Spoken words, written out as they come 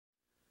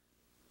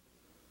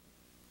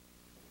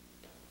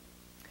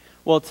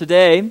Well,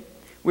 today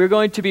we're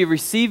going to be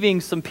receiving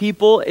some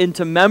people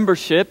into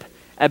membership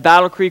at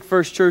Battle Creek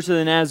First Church of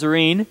the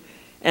Nazarene.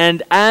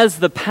 And as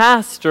the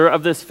pastor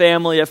of this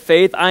family of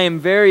faith, I am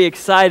very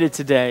excited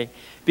today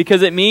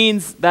because it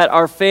means that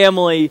our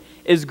family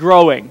is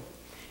growing.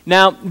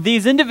 Now,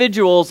 these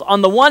individuals,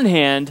 on the one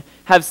hand,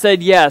 have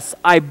said, yes,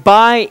 I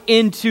buy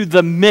into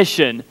the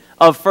mission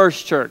of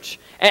First Church.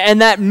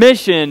 And that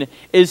mission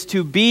is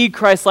to be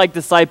Christ-like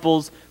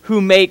disciples who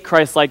make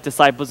Christ-like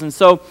disciples. And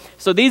so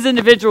these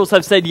individuals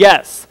have said,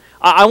 yes,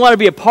 I want to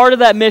be a part of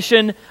that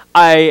mission.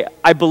 I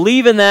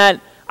believe in that.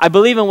 I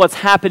believe in what's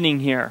happening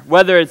here,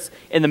 whether it's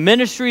in the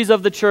ministries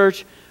of the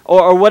church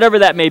or whatever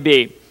that may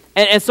be.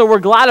 And so we're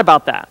glad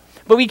about that.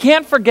 But we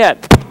can't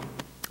forget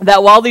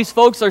that while these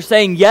folks are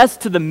saying yes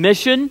to the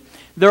mission,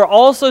 they're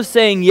also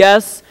saying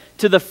yes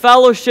to the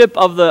fellowship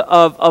of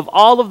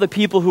all of the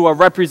people who are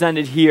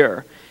represented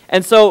here.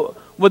 And so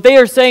what they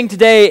are saying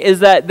today is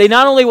that they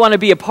not only want to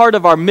be a part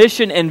of our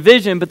mission and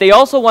vision, but they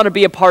also want to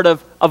be a part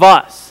of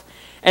us.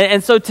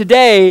 And so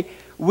today,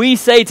 we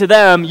say to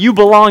them, you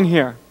belong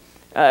here.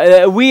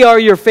 We are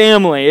your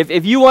family.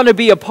 If you want to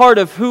be a part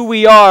of who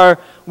we are,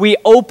 we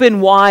open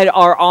wide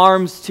our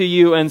arms to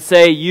you and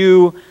say,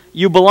 you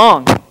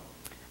belong.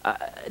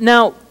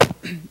 Now,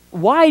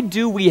 why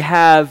do we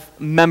have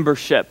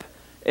membership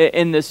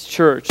in this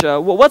church?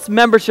 What's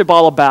membership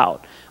all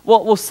about?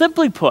 Well,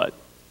 simply put,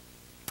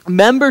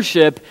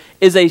 membership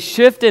is a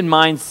shift in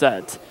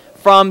mindset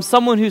from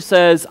someone who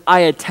says,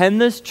 I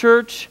attend this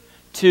church,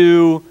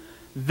 to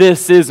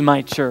this is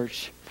my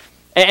church.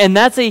 And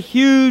that's a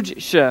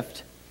huge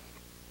shift.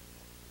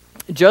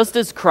 Just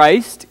as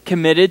Christ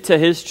committed to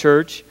his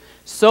church,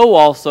 so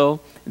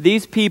also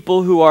these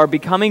people who are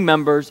becoming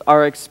members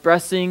are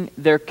expressing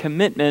their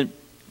commitment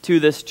to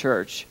this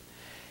church.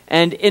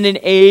 And in an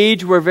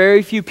age where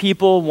very few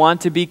people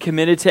want to be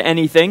committed to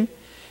anything,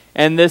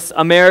 and this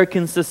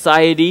American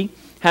society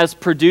has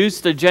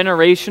produced a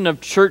generation of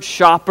church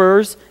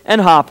shoppers and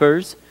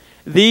hoppers,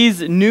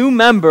 these new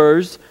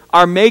members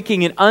are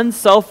making an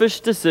unselfish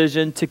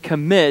decision to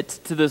commit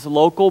to this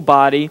local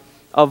body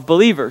of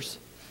believers.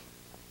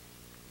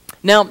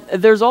 Now,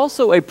 there's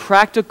also a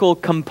practical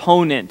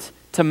component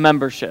to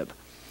membership.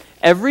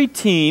 Every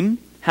team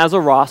has a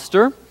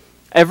roster,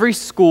 every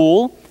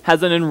school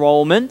has an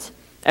enrollment,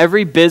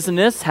 every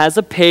business has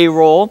a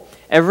payroll,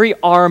 every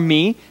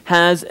army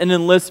has an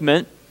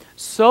enlistment.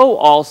 So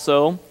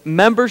also,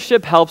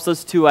 membership helps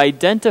us to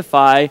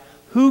identify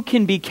who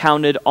can be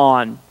counted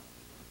on.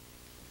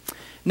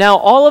 Now,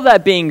 all of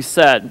that being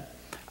said,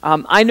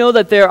 I know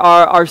that there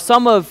are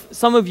some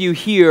of you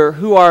here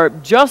who are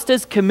just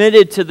as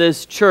committed to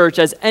this church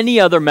as any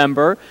other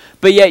member,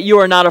 but yet you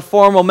are not a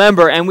formal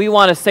member, and we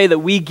want to say that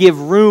we give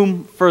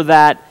room for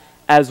that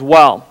as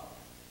well.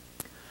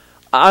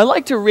 I'd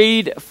like to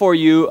read for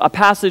you a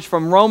passage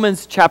from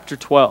Romans chapter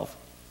 12.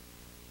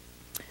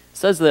 It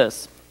says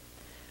this,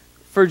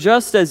 "For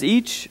just as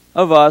each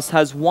of us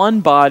has one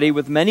body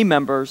with many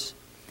members,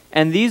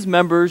 and these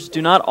members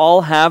do not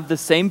all have the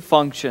same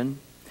function,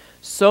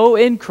 so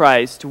in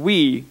Christ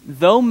we,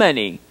 though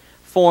many,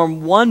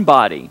 form one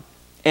body,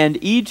 and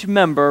each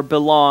member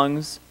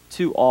belongs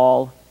to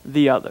all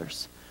the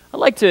others." I'd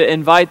like to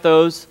invite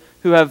those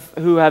who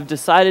have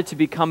decided to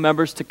become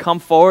members to come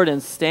forward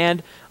and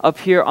stand up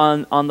here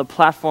on the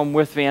platform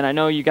with me. And I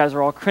know you guys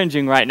are all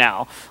cringing right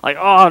now. Like,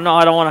 oh no,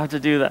 I don't want to have to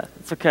do that.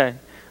 It's okay.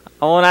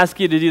 I won't ask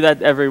you to do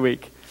that every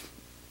week.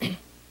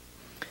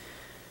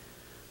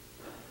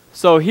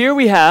 So here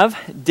we have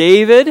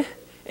David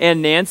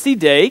and Nancy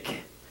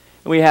Dake.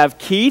 We have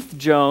Keith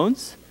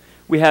Jones.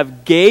 We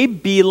have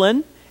Gabe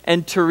Beelan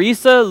and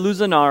Teresa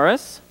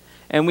Luzanaris.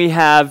 And we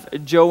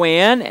have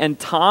Joanne and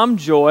Tom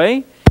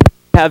Joy.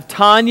 We have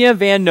Tanya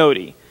Van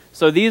Noti.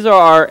 So these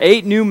are our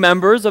 8 new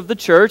members of the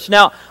church.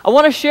 Now, I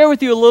want to share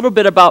with you a little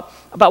bit about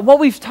what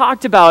we've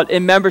talked about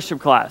in membership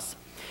class.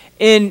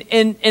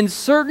 In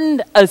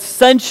certain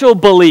essential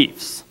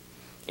beliefs,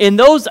 in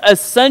those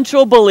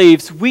essential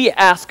beliefs, we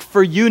ask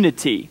for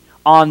unity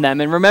on them.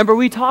 And remember,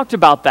 we talked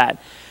about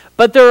that.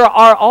 But there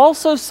are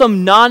also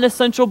some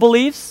non-essential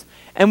beliefs.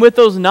 And with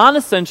those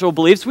non-essential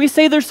beliefs, we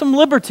say there's some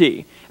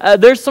liberty.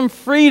 There's some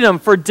freedom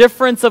for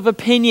difference of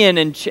opinion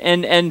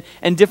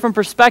and different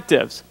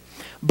perspectives.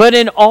 But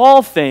in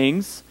all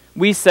things,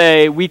 we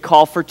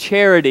call for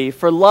charity,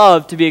 for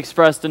love to be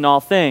expressed in all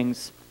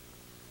things.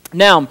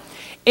 Now,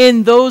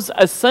 in those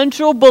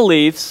essential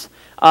beliefs,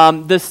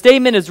 the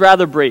statement is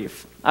rather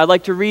brief. I'd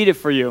like to read it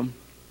for you.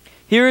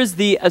 Here is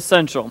the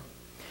essential.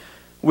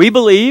 We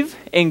believe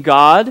in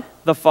God,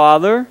 the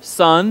Father,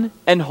 Son,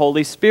 and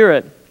Holy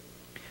Spirit.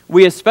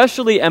 We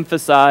especially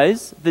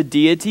emphasize the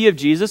deity of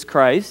Jesus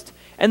Christ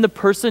and the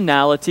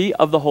personality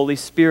of the Holy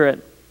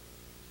Spirit.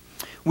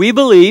 We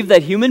believe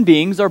that human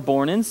beings are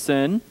born in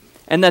sin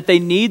and that they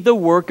need the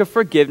work of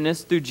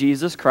forgiveness through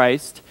Jesus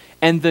Christ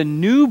and the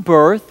new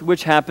birth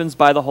which happens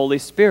by the Holy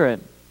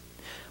Spirit.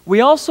 We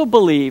also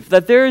believe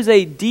that there is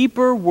a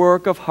deeper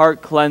work of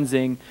heart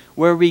cleansing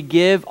where we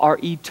give our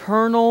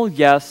eternal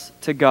yes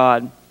to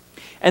God.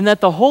 and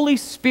that the Holy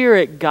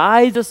Spirit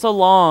guides us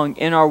along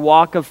in our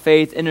walk of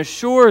faith and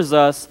assures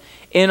us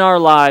in our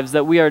lives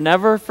that we are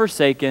never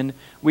forsaken,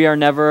 we are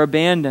never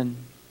abandoned.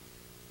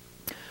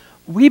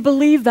 We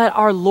believe that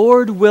our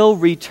Lord will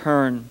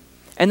return,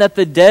 and that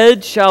the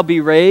dead shall be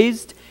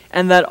raised,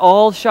 and that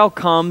all shall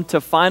come to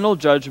final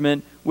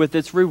judgment with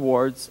its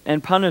rewards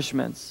and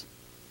punishments.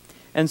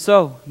 And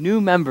so, new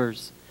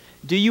members,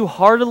 do you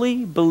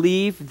heartily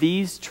believe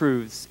these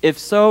truths? If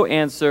so,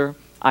 answer,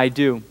 I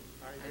do.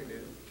 I do.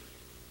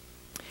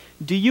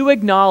 Do you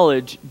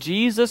acknowledge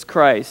Jesus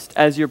Christ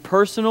as your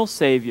personal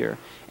Savior?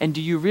 And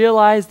do you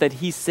realize that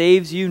He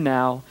saves you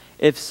now?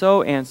 If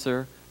so,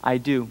 answer, I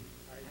do.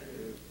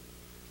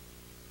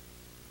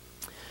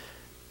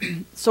 I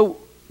do. So,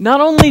 not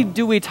only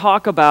do we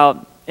talk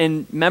about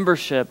in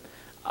membership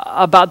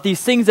about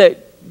these things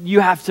that you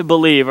have to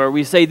believe, or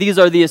we say these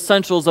are the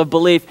essentials of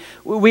belief,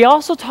 we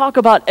also talk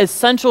about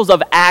essentials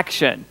of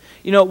action.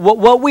 You know,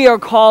 what we are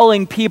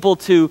calling people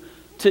to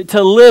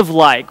live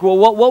like,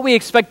 what we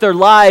expect their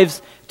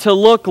lives to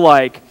look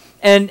like.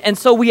 And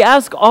so we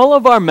ask all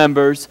of our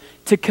members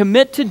to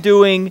commit to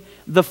doing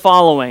the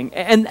following.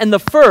 And the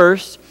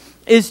first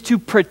is to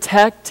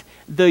protect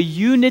the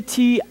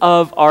unity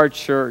of our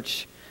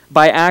church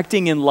by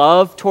acting in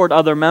love toward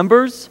other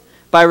members,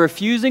 by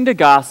refusing to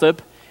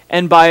gossip,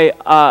 and by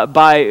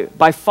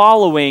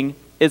following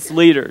its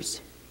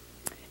leaders.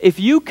 If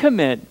you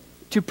commit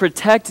to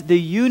protect the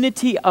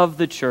unity of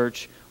the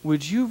church,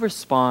 would you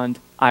respond,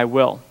 I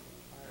will?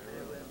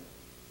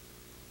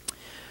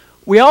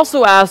 We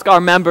also ask our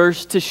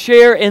members to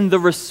share in the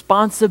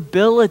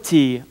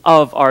responsibility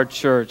of our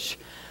church,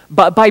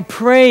 but by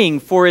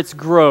praying for its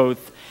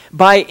growth,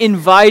 by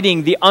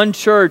inviting the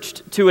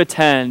unchurched to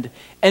attend,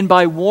 and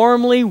by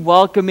warmly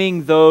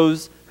welcoming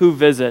those who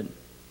visit.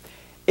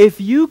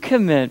 If you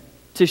commit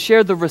to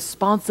share the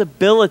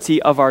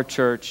responsibility of our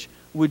church,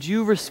 would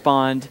you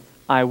respond,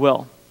 I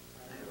will?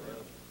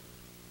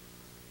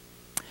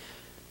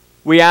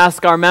 We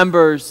ask our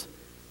members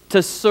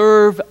to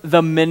serve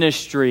the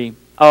ministry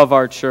of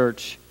our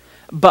church,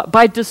 but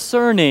by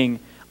discerning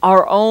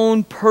our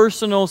own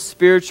personal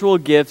spiritual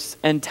gifts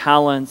and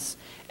talents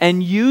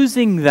and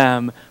using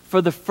them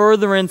for the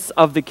furtherance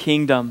of the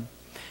kingdom,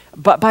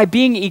 but by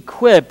being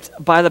equipped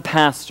by the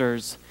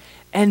pastors,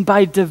 and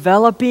by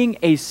developing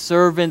a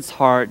servant's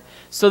heart,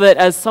 so that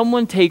as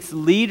someone takes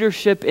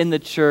leadership in the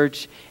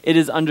church, it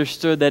is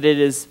understood that it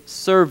is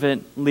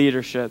servant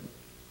leadership.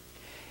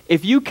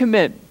 If you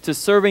commit to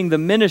serving the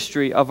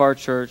ministry of our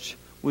church,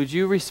 would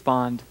you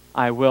respond,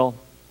 I will?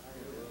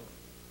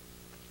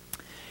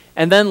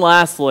 And then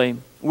lastly,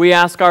 we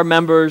ask our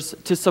members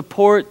to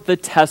support the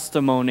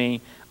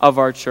testimony of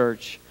our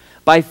church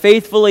by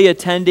faithfully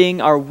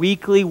attending our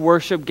weekly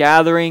worship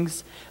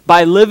gatherings,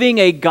 by living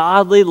a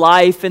godly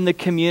life in the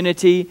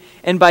community,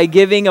 and by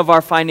giving of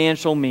our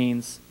financial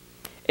means.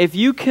 If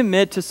you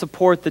commit to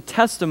support the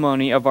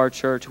testimony of our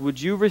church,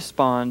 would you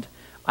respond,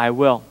 I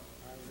will?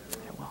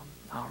 I will.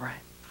 All right.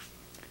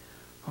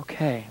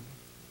 Okay.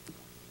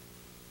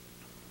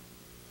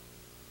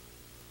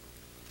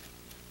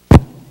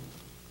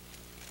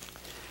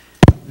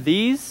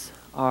 These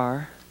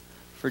are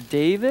for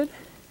David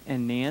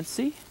and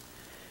Nancy.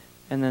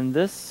 And then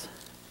this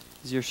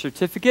is your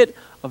certificate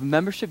of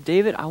membership.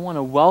 David, I want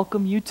to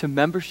welcome you to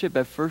membership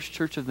at First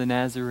Church of the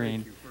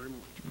Nazarene. Thank you very much.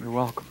 You're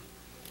welcome.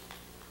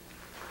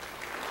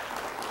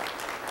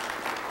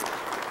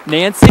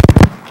 Nancy,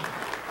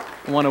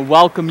 I want to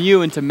welcome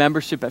you into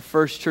membership at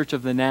First Church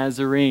of the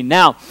Nazarene.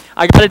 Now,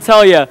 I got to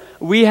tell you,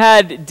 we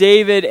had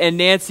David and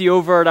Nancy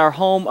over at our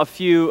home a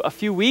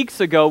few weeks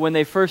ago when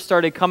they first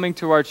started coming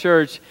to our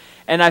church,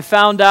 and I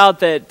found out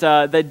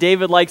that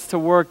David likes to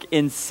work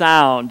in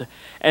sound.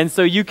 And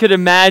so you could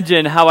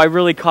imagine how I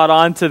really caught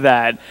on to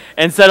that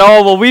and said,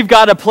 oh, well, we've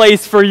got a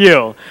place for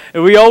you.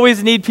 And we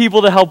always need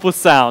people to help with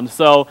sound.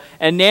 So,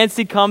 and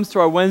Nancy comes to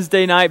our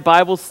Wednesday night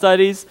Bible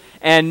studies,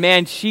 and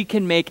man, she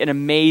can make an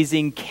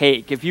amazing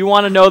cake. If you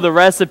want to know the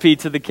recipe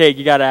to the cake,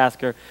 you got to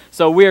ask her.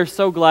 So we are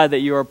so glad that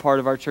you are a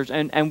part of our church,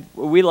 and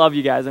we love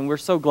you guys, and we're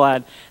so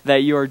glad that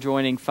you are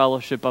joining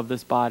fellowship of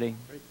this body.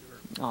 Thank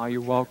you. Oh,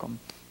 you're welcome.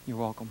 You're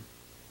welcome.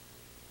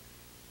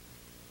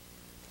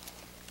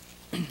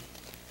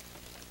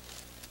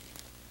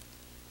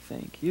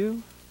 Thank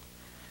you.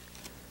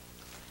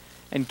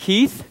 And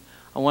Keith,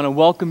 I want to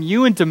welcome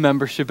you into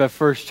membership at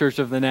First Church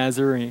of the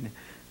Nazarene.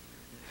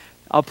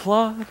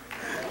 Applaud.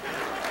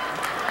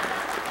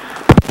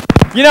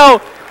 You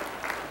know,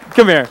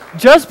 come here.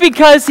 Just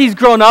because he's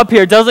grown up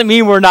here doesn't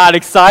mean we're not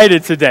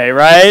excited today,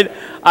 right?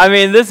 I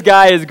mean, this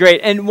guy is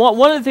great. And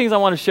one of the things I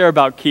want to share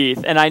about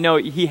Keith, and I know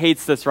he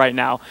hates this right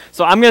now,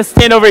 so I'm going to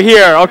stand over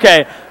here.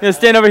 Okay, I'm going to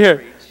stand over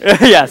here.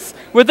 Yes,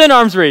 within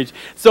arm's reach.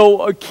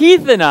 So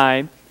Keith and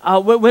I,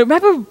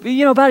 remember,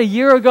 about a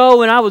year ago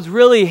when I was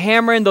really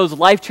hammering those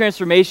life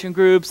transformation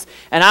groups,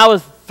 and I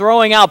was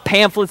throwing out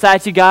pamphlets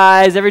at you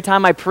guys every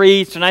time I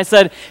preached, and I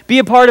said, be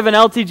a part of an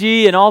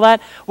LTG and all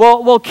that.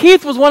 Well,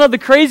 Keith was one of the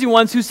crazy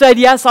ones who said,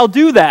 yes, I'll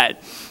do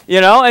that.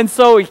 And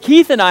so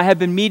Keith and I have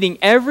been meeting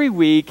every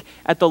week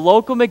at the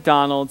local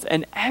McDonald's,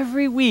 and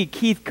every week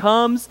Keith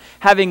comes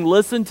having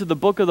listened to the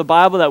book of the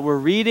Bible that we're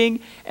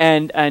reading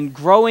and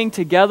growing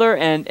together,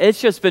 and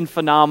it's just been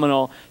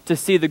phenomenal to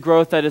see the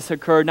growth that has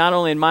occurred, not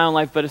only in my own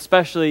life, but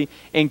especially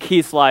in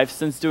Keith's life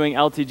since doing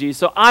LTG.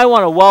 So I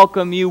want to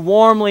welcome you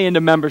warmly into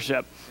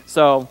membership.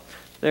 So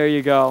there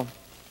you go.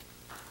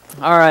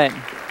 All right.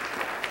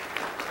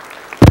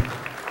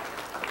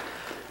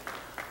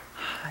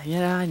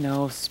 Yeah, I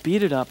know.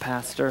 Speed it up,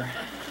 Pastor.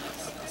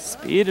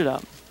 Speed it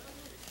up.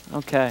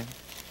 Okay.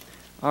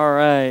 All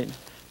right.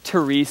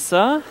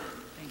 Teresa.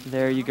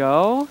 There you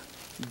go.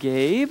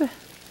 Gabe.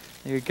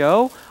 There you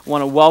go. I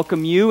want to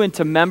welcome you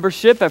into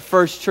membership at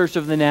First Church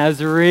of the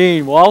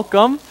Nazarene.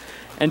 Welcome.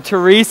 And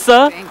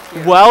Teresa,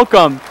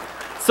 welcome.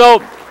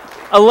 So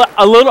a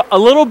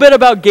little bit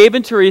about Gabe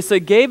and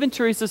Teresa. Gabe and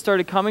Teresa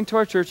started coming to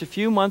our church a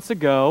few months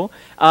ago.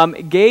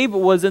 Gabe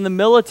was in the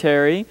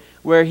military,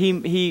 where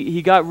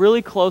he got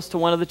really close to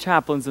one of the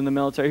chaplains in the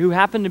military who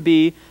happened to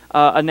be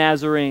a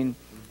Nazarene.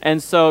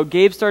 And so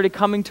Gabe started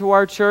coming to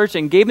our church,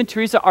 and Gabe and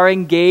Teresa are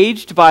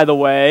engaged, by the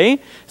way.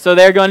 So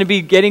they're going to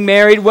be getting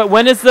married.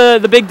 When is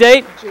the big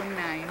date? June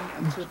 9th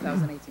of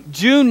 2018.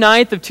 June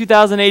 9th of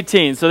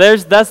 2018. So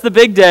that's the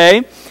big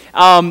day.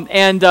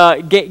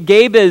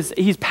 Gabe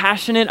he's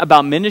passionate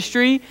about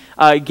ministry.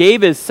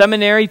 Gabe is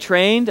seminary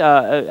trained,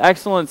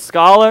 excellent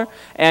scholar,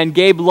 and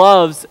Gabe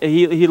loves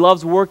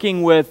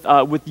working with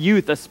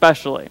youth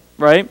especially,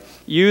 right?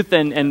 Youth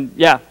and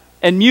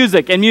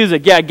music.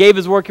 Yeah, Gabe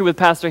is working with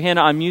Pastor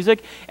Hannah on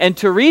music, and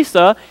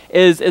Teresa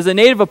is a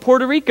native of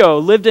Puerto Rico,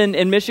 lived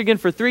in Michigan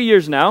for 3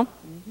 years now,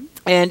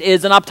 and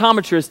is an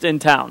optometrist in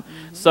town.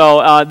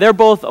 So they're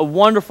both a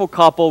wonderful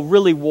couple,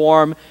 really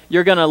warm.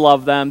 You're going to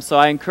love them, so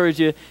I encourage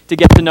you to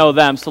get to know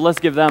them. So let's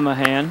give them a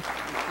hand.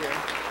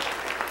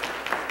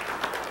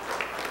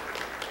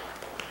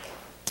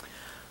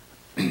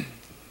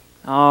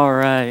 All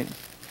right.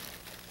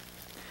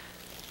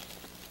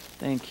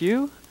 Thank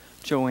you.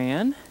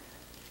 Joanne.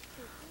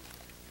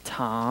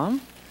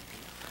 Tom.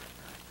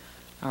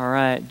 All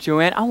right.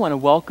 Joanne, I want to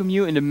welcome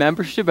you into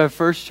membership at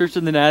First Church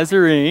of the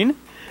Nazarene.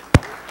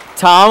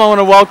 Tom, I want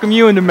to welcome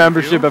you into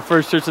membership at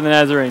First Church of the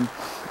Nazarene.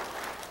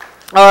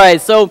 All right,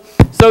 so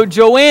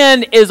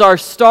Joanne is our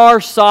star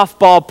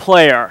softball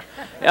player.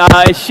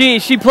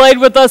 She played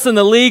with us in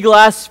the league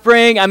last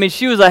spring. I mean,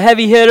 she was a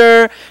heavy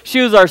hitter.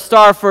 She was our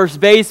star first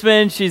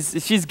baseman.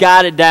 She's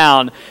got it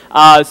down.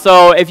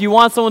 So if you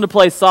want someone to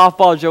play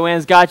softball,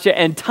 Joanne's got you.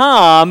 And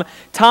Tom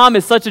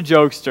is such a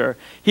jokester.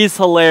 He's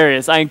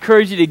hilarious. I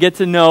encourage you to get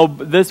to know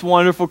this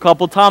wonderful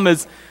couple. Tom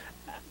is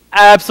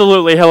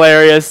absolutely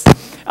hilarious.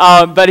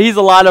 But he's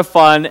a lot of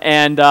fun,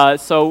 and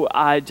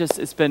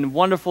it's been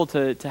wonderful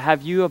to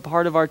have you a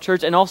part of our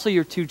church, and also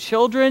your two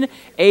children,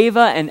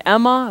 Ava and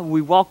Emma.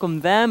 We welcome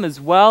them as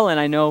well, and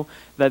I know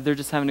that they're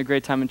just having a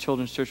great time in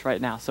children's church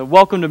right now. So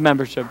welcome to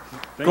membership.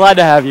 Glad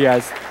to have you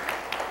guys.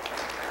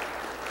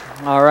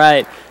 All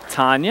right,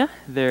 Tanya,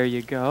 there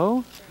you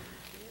go.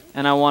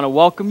 And I want to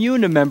welcome you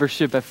into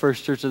membership at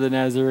First Church of the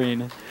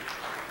Nazarene.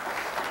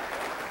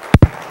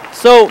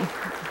 So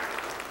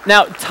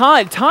now,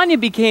 Tanya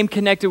became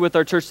connected with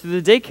our church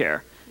through the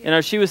daycare.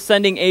 She was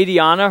sending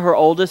Adiana, her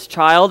oldest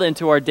child,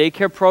 into our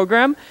daycare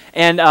program,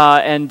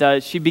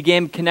 and she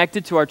became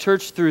connected to our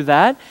church through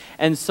that.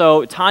 And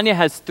so Tanya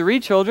has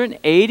 3 children: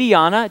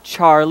 Adiana,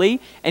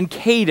 Charlie, and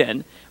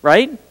Caden.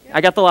 Right? I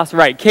got the last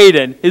right.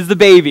 Caden is the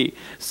baby.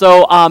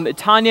 So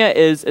Tanya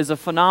is a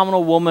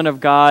phenomenal woman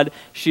of God.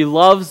 She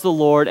loves the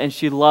Lord and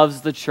she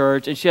loves the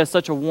church, and she has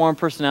such a warm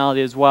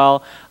personality as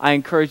well. I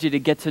encourage you to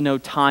get to know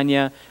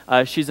Tanya.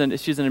 She's an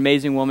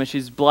amazing woman.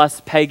 She's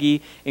blessed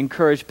Peggy,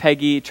 encouraged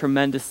Peggy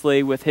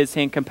tremendously with His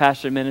Hand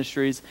Compassion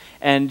Ministries,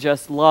 and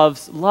just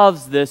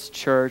loves this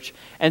church.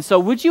 And so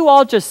would you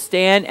all just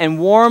stand and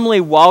warmly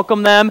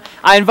welcome them?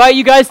 I invite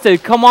you guys to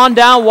come on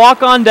down,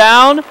 walk on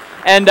down,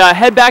 and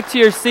head back to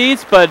your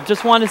seats, but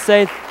just want to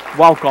say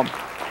welcome.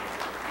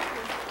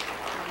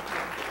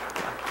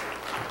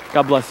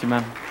 God bless you,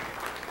 man.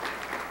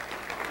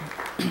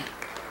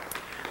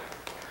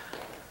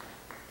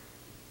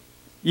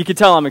 You can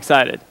tell I'm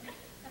excited.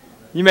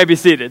 You may be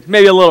seated.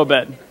 Maybe a little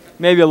bit.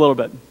 Maybe a little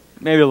bit.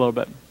 Maybe a little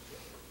bit.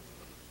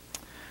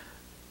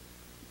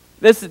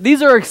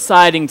 These are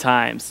exciting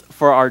times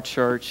for our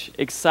church.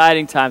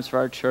 Exciting times for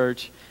our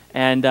church.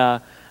 And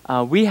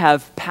we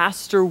have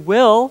Pastor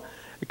Will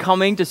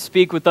coming to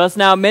speak with us.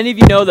 Now, many of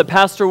you know that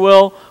Pastor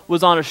Will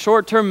was on a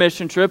short-term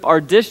mission trip,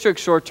 our district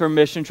short-term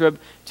mission trip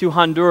to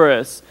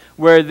Honduras,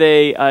 where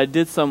they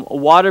did some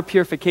water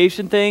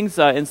purification things,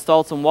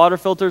 installed some water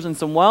filters in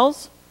some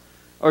wells,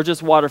 or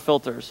just water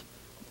filters?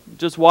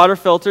 Just water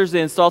filters.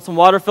 They installed some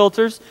water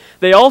filters.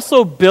 They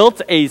also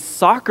built a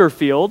soccer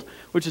field,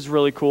 which is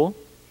really cool.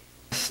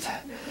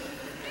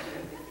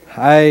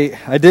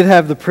 I did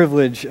have the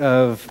privilege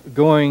of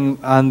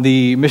going on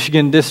the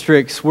Michigan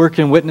District's Work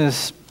and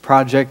Witness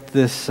project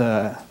this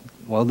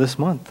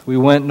month. We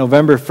went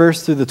November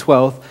 1st through the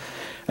 12th,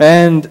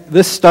 and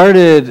this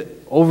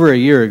started over a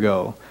year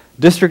ago.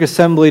 district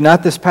assembly,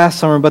 not this past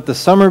summer, but the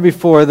summer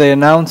before, they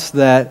announced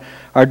that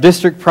our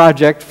district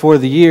project for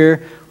the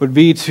year would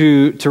be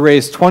to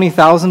raise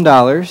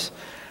 $20,000,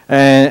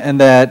 and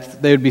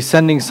that they would be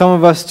sending some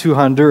of us to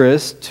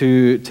Honduras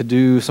to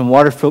do some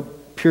water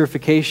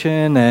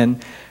purification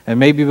and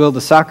maybe build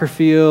a soccer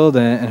field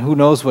and who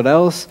knows what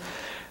else.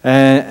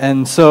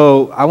 And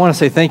so I want to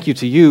say thank you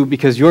to you,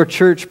 because your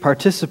church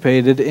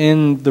participated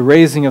in the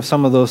raising of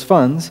some of those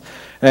funds.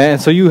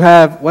 And so you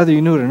have, whether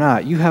you knew it or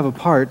not, you have a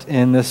part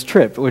in this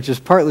trip, which is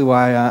partly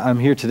why I'm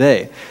here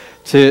today,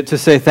 to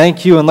say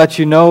thank you and let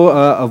you know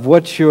of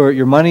what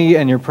your money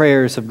and your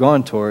prayers have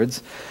gone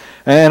towards.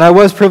 And I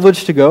was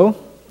privileged to go,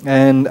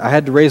 and I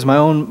had to raise my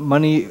own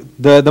money.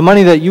 The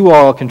money that you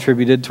all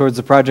contributed towards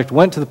the project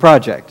went to the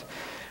project.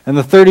 And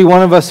the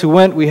 31 of us who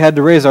went, we had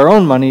to raise our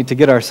own money to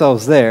get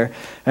ourselves there.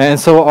 And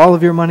so all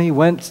of your money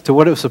went to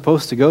what it was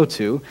supposed to go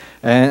to.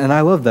 And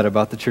I love that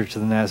about the Church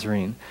of the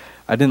Nazarene.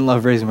 I didn't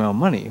love raising my own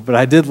money, but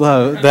I did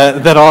love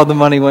that all the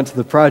money went to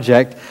the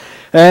project.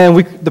 And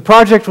the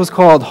project was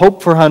called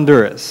Hope for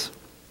Honduras.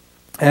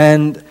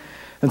 And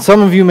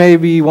some of you may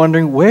be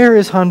wondering, where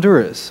is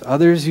Honduras?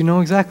 Others, you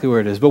know exactly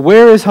where it is. But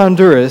where is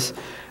Honduras?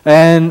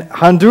 And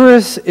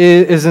Honduras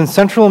is in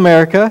Central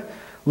America,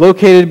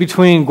 located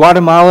between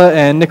Guatemala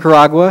and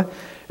Nicaragua.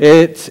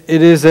 It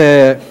is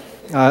a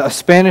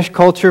Spanish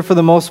culture for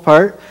the most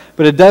part,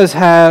 but it does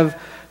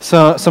have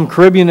some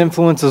Caribbean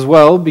influence as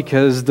well,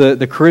 because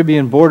the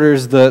Caribbean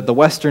borders the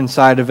western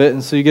side of it,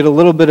 and so you get a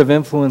little bit of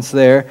influence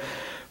there.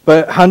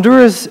 But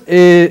Honduras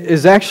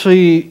is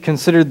actually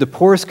considered the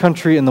poorest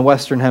country in the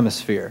Western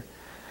Hemisphere.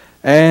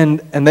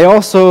 And they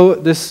also,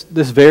 this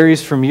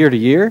varies from year to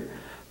year,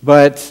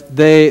 but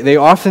they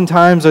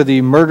oftentimes are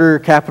the murder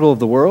capital of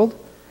the world.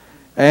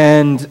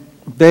 And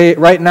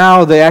right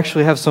now they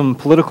actually have some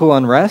political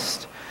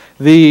unrest.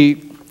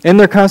 In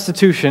their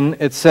constitution,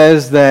 it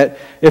says that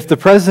if the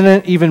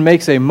president even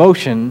makes a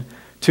motion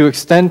to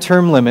extend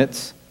term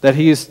limits, that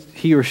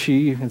he or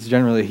she, it's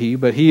generally he,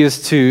 but he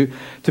is to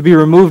be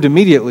removed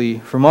immediately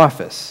from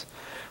office.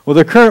 Well,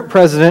 the current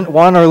president,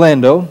 Juan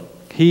Orlando,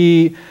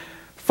 he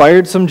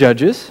fired some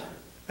judges,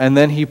 and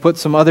then he put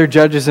some other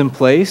judges in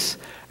place,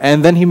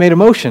 and then he made a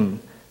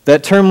motion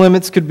that term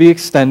limits could be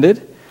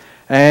extended,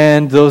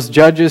 and those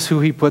judges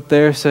who he put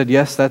there said,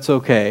 yes, that's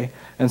okay.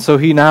 And so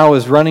he now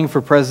is running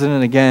for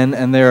president again,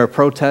 and there are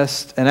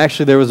protests, and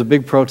actually there was a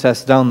big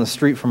protest down the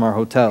street from our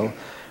hotel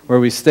where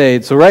we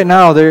stayed. So right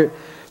now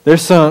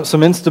there's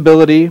some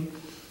instability,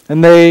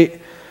 and they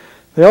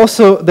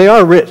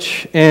are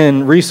rich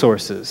in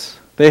resources.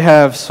 They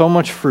have so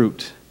much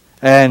fruit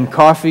and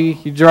coffee.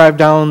 You drive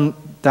down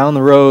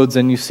the roads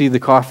and you see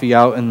the coffee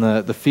out in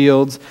the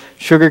fields,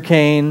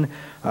 sugarcane,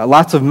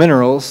 lots of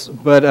minerals.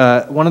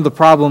 But one of the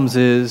problems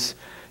is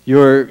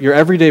your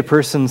everyday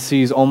person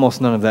sees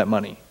almost none of that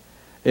money.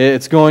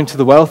 It's going to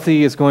the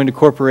wealthy, it's going to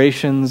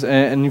corporations,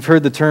 and you've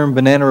heard the term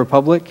Banana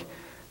Republic.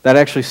 That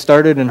actually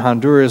started in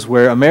Honduras,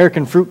 where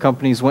American fruit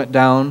companies went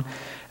down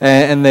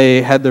and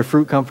they had their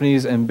fruit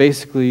companies and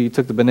basically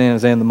took the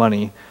bananas and the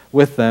money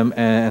with them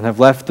and have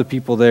left the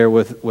people there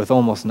with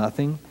almost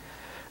nothing.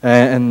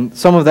 And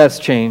some of that's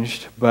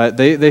changed, but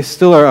they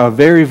still are a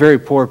very, very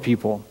poor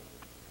people.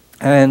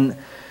 And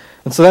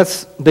so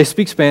they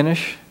speak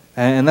Spanish,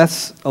 and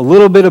that's a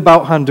little bit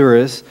about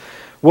Honduras.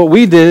 What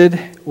we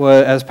did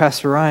was, as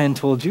Pastor Ryan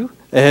told you,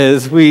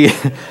 is we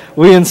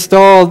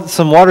installed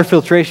some water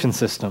filtration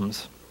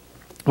systems.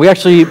 We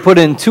actually put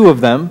in 2 of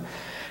them,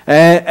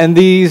 and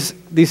these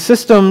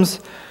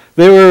systems,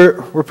 they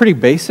were pretty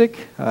basic.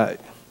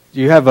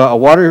 You have a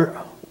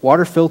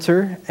water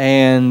filter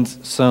and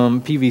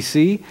some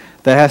PVC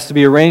that has to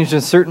be arranged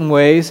in certain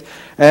ways.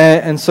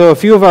 And so a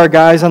few of our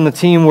guys on the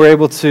team were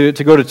able to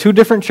go to 2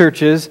 different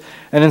churches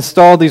and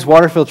install these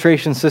water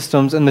filtration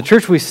systems. And the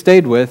church we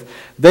stayed with,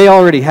 they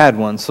already had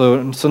one.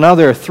 So now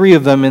there are 3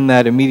 of them in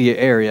that immediate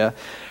area.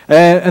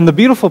 And the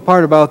beautiful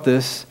part about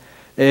this,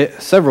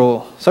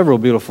 several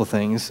beautiful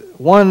things.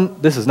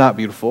 One, this is not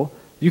beautiful.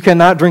 You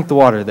cannot drink the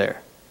water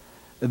there.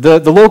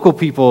 The local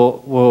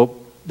people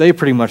they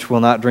pretty much will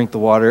not drink the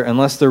water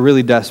unless they're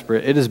really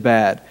desperate. It is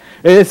bad.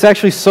 It's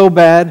actually so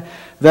bad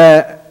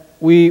that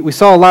we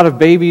saw a lot of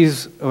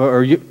babies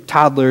or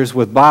toddlers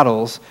with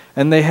bottles,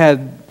 and they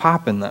had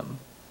pop in them.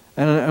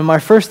 And my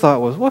first thought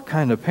was, what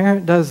kind of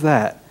parent does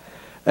that?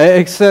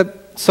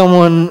 Except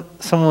someone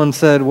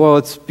said, well,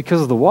 it's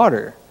because of the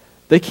water.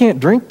 They can't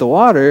drink the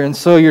water, and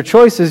so your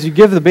choice is you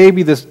give the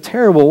baby this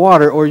terrible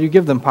water or you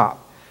give them pop.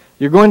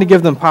 You're going to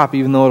give them pop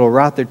even though it'll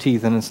rot their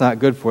teeth and it's not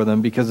good for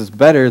them because it's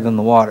better than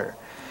the water.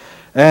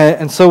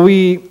 And so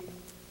we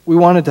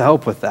wanted to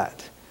help with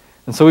that.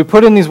 And so we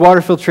put in these water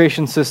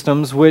filtration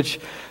systems, which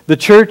the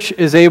church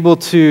is able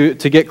to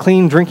get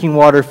clean drinking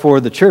water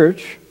for the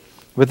church,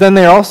 but then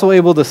they're also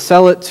able to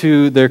sell it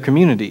to their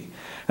community.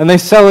 And they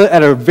sell it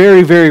at a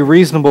very, very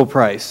reasonable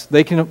price.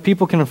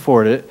 People can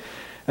afford it.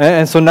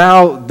 And so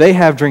now they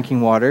have drinking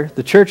water,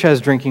 the church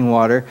has drinking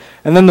water,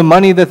 and then the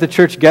money that the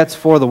church gets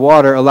for the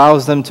water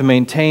allows them to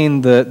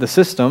maintain the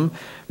system,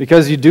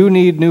 because you do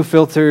need new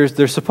filters.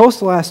 They're supposed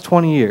to last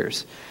 20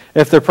 years.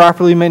 if they're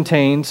properly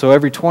maintained. So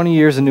every 20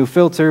 years a new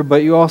filter,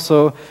 but you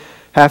also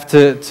have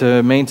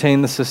to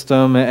maintain the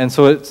system, and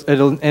so it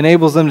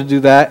enables them to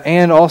do that,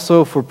 and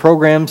also for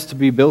programs to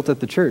be built at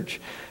the church.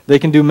 They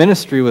can do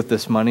ministry with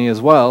this money as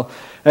well.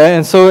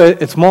 And so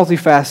it's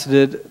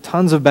multifaceted,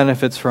 tons of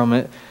benefits from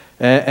it,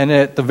 and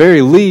at the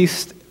very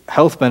least,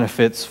 health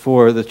benefits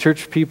for the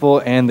church people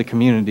and the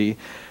community.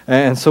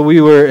 And so we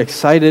were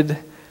excited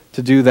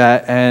to do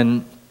that,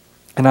 and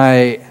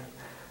I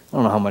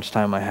don't know how much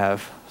time I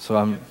have, so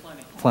I'm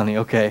plenty,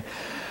 okay.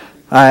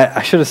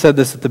 I should have said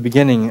this at the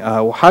beginning.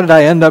 How did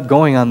I end up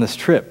going on this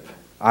trip?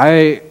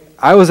 I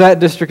was at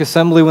District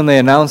Assembly when they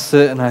announced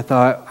it, and I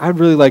thought, I'd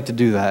really like to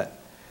do that.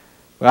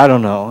 But I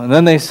don't know. And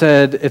then they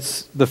said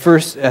it's the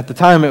first, at the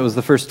time it was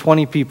the first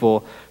 20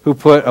 people who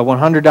put a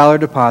 $100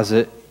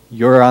 deposit,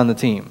 you're on the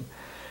team.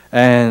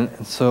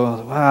 And so,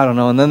 well, I don't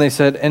know. And then they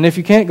said, and if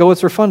you can't go,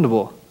 it's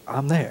refundable.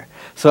 I'm there.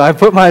 So I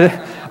put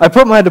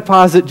my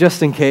deposit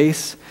just in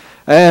case.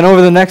 And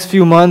over the next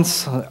few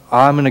months,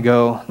 I'm going to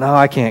go. No,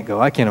 I can't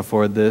go. I can't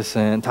afford this,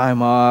 and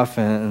time off,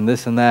 and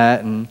this and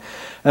that. And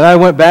I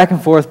went back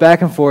and forth,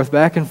 back and forth,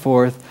 back and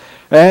forth.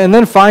 And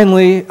then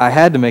finally, I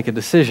had to make a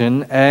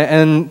decision.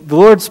 And the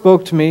Lord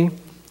spoke to me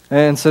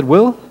and said,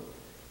 Will,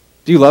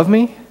 do you love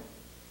me?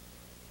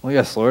 Well,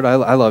 yes, Lord,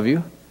 I love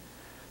you.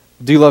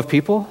 Do you love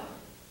people?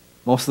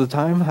 Most of the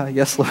time,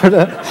 yes, Lord.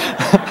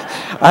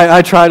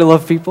 I try to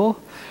love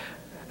people.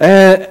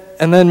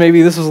 And then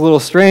maybe this was a little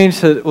strange.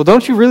 Said, well,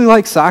 don't you really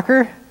like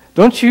soccer?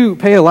 Don't you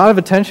pay a lot of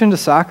attention to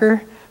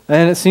soccer?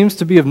 And it seems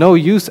to be of no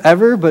use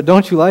ever, but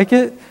don't you like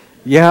it?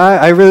 Yeah,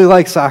 I really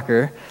like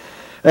soccer.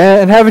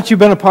 And haven't you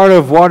been a part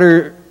of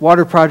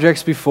water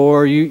projects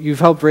before? You've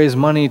helped raise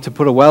money to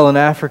put a well in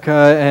Africa.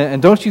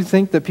 And don't you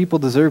think that people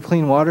deserve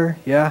clean water?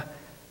 Yeah.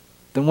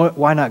 Then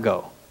why not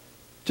go?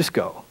 Just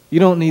go. You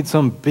don't need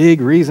some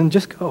big reason.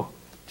 Just go.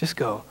 Just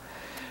go.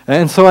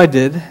 And so I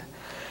did.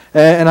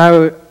 And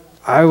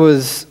I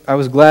was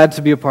glad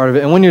to be a part of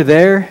it. And when you're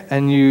there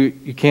and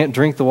you can't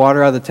drink the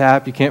water out of the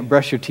tap, you can't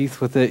brush your teeth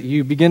with it,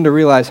 you begin to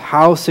realize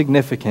how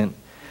significant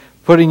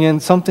putting in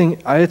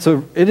something,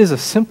 it is a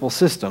simple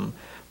system,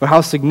 but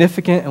how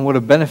significant and what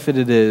a benefit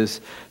it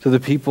is to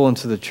the people and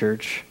to the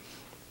church.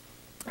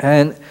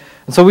 And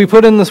so we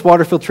put in this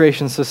water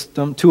filtration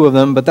system, 2 of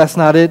them, but that's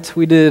not it.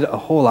 We did a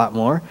whole lot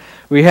more.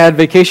 We had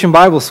Vacation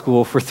Bible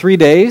School for 3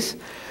 days.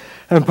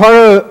 And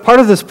part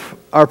of this,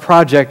 our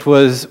project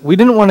was we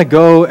didn't want to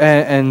go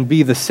and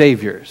be the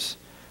saviors.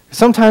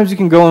 Sometimes you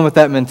can go in with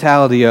that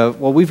mentality of,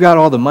 well, we've got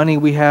all the money,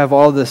 we have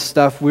all this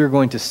stuff, we're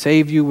going to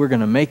save you, we're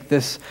going to make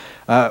this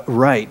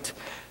right,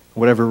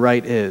 whatever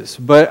right is.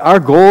 But our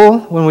goal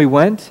when we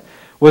went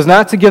was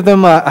not to give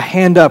them a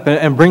hand up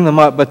and bring them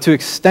up, but to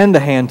extend a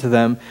hand to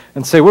them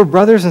and say, we're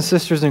brothers and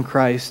sisters in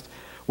Christ.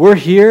 We're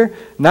here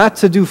not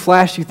to do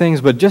flashy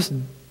things, but just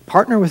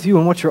partner with you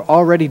in what you're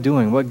already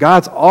doing, what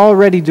God's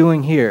already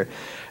doing here.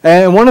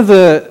 And one of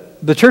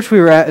the church we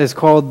were at is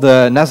called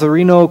the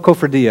Nazarene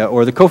Cofradia,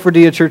 or the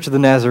Cofradia Church of the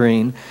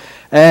Nazarene.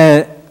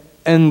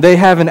 And they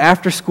have an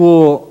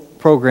after-school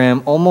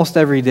program almost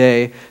every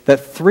day that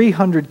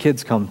 300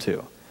 kids come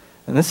to.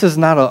 And this is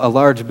not a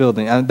large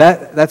building.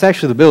 That's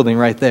actually the building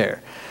right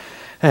there.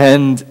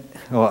 And,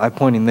 well, I'm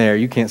pointing there.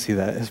 You can't see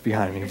that. It's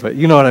behind me, but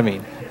you know what I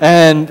mean.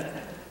 And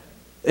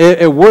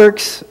it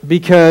works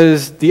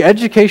because the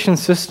education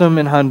system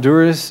in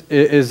Honduras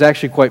is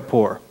actually quite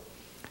poor.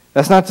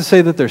 That's not to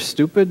say that they're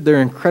stupid.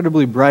 They're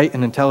incredibly bright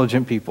and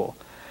intelligent people.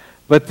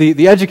 But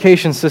the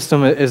education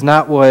system is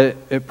not what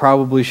it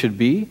probably should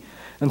be.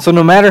 And so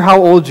no matter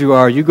how old you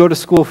are, you go to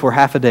school for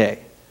half a day.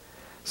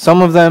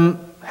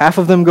 Half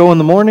of them go in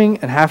the morning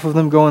and half of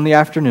them go in the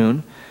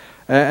afternoon.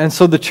 And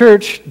so the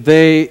church,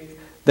 they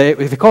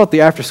call it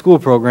the after-school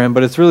program,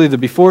 but it's really the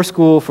before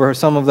school for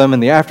some of them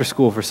and the after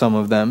school for some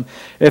of them.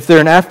 If they're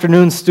an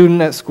afternoon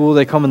student at school,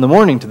 they come in the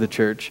morning to the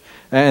church,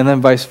 and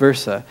then vice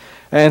versa.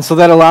 And so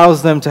that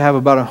allows them to have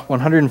about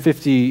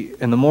 150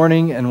 in the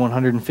morning and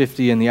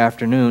 150 in the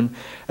afternoon.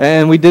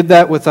 And we did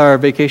that with our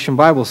Vacation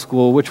Bible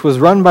School, which was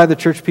run by the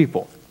church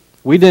people.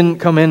 We didn't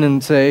come in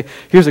and say,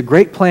 here's a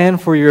great plan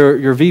for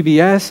your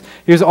VBS.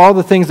 Here's all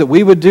the things that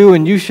we would do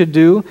and you should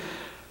do.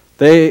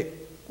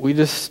 We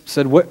just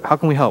said, how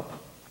can we help?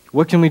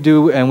 What can we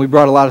do? And we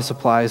brought a lot of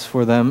supplies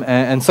for them.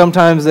 And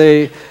sometimes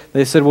they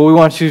said, well, we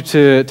want you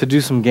to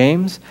do some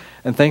games.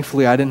 And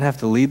thankfully, I didn't have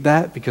to lead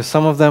that because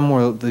some of them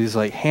were these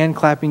like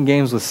hand-clapping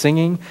games with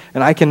singing.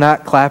 And I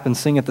cannot clap and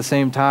sing at the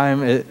same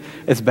time.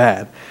 It's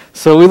bad.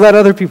 So we let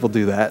other people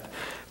do that.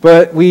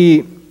 But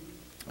we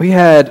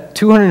had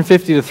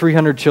 250 to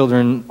 300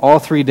 children all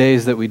 3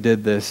 days that we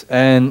did this.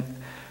 And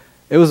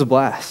it was a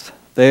blast.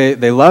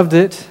 They loved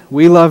it.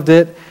 We loved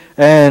it.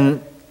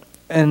 And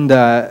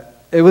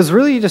it was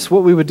really just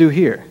what we would do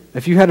here.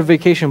 If you had a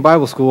Vacation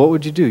Bible School, what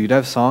would you do? You'd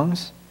have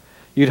songs.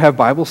 You'd have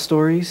Bible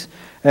stories.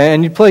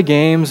 And you'd play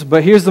games.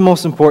 But here's the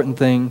most important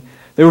thing.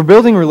 They were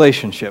building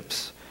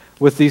relationships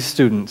with these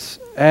students.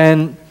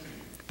 And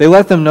they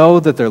let them know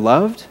that they're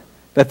loved,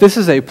 that this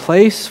is a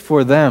place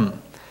for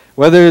them.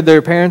 Whether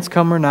their parents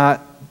come or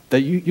not, that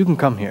you can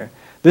come here.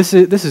 This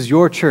is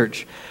your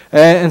church.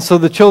 And so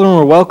the children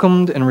were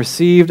welcomed and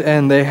received,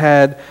 and they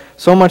had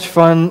so much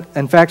fun.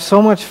 In fact,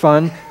 so much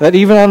fun that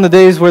even on the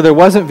days where there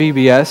wasn't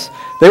VBS,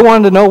 they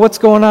wanted to know what's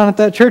going on at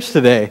that church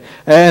today.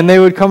 And they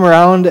would come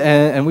around,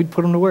 and we'd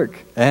put them to work,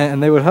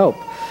 and they would help.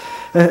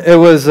 It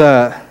was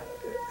a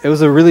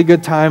really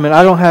good time, and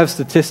I don't have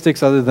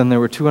statistics other than there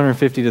were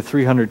 250 to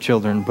 300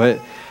 children,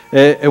 but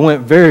it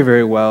went very,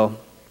 very well,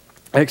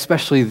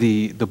 especially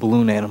the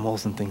balloon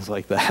animals and things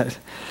like that.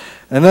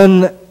 And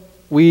then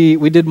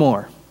we did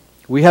more.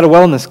 We had a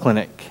wellness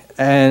clinic,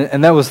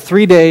 and that was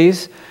 3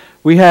 days.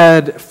 We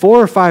had 4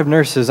 or 5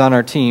 nurses on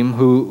our team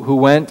who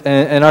went,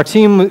 and our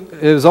team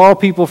is all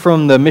people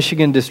from the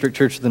Michigan District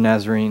Church of the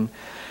Nazarene,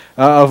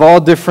 of all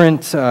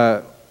different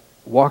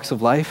walks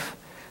of life.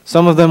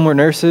 Some of them were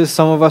nurses,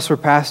 some of us were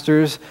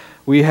pastors.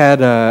 We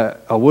had a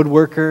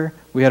woodworker,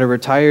 we had a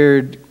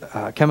retired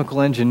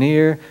chemical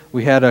engineer,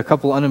 we had a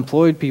couple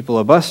unemployed people,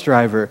 a bus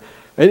driver.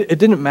 It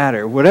didn't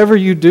matter. Whatever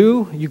you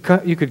do, you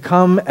could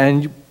come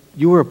and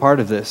you were a part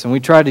of this. And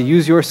we tried to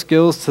use your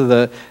skills to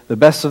the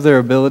best of their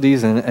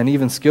abilities and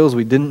even skills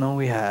we didn't know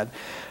we had.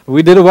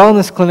 We did a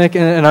wellness clinic,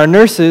 and our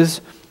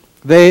nurses,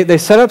 they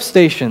set up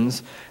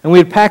stations, and we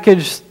had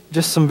packaged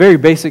just some very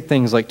basic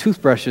things like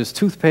toothbrushes,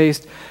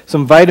 toothpaste,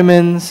 some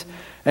vitamins,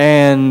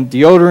 and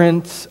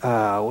deodorant.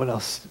 What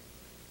else?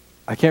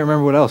 I can't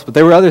remember what else, but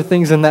there were other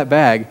things in that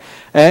bag.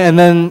 And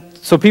then,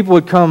 so people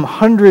would come,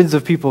 hundreds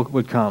of people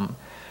would come.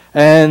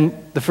 And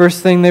the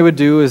first thing they would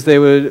do is they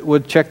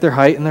would check their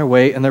height and their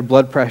weight and their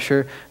blood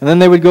pressure, and then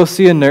they would go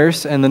see a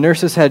nurse, and the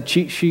nurses had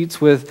cheat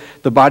sheets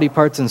with the body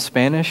parts in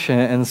Spanish,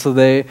 and so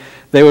they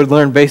would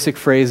learn basic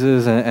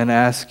phrases and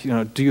ask,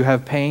 do you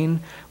have pain?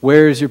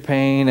 Where is your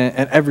pain?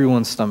 And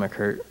everyone's stomach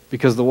hurt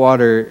because the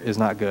water is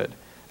not good.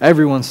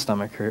 Everyone's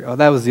stomach hurt. Oh,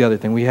 that was the other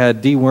thing. We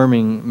had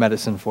deworming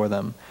medicine for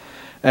them.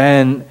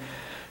 And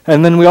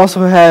then we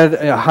also had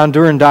a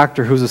Honduran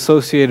doctor who's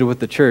associated with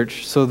the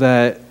church, so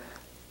that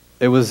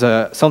it was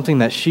something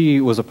that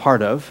she was a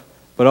part of,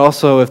 but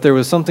also if there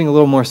was something a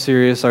little more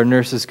serious, our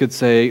nurses could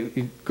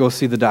say, go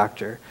see the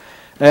doctor.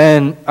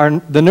 And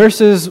the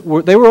nurses,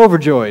 they were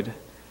overjoyed.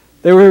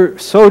 They were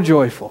so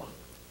joyful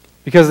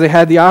because they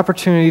had the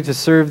opportunity to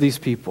serve these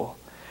people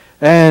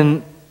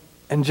and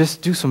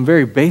just do some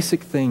very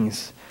basic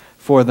things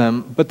for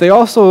them. But they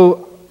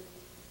also,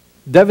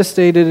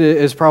 devastated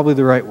is probably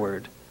the right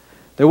word.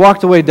 They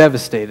walked away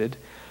devastated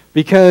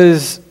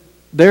because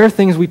there are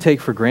things we take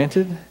for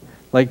granted,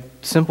 like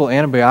simple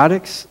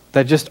antibiotics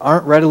that just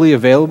aren't readily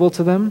available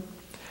to them.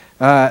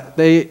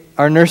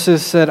 Our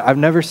nurses said, I've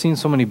never seen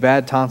so many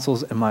bad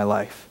tonsils in my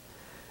life.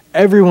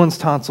 Everyone's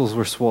tonsils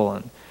were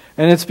swollen.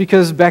 And it's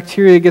because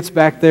bacteria gets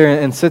back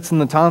there and sits in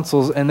the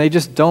tonsils, and they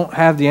just don't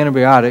have the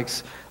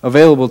antibiotics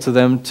available to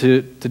them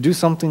to do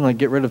something like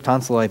get rid of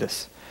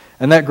tonsillitis.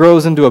 And that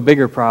grows into a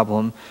bigger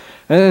problem.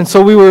 And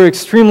so we were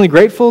extremely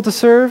grateful to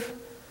serve,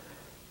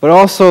 but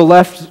also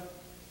left,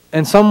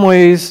 in some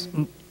ways,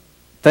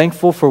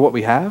 thankful for what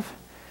we have,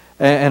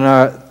 and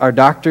our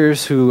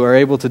doctors who are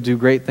able to do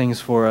great things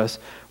for us,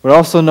 but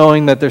also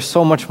knowing that there's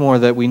so much more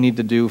that we need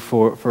to do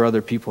for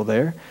other people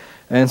there.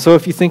 And so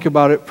if you think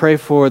about it, pray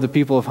for the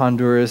people of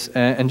Honduras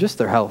and just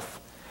their health,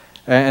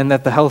 and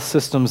that the health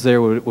systems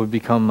there would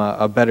become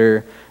a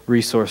better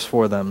resource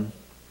for them.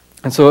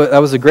 And so that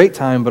was a great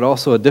time, but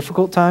also a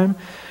difficult time.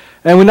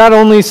 And we not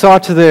only saw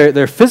to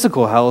their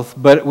physical health,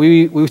 but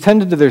we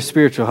tended to their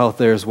spiritual health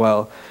there as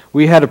well.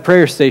 We had a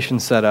prayer station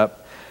set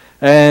up,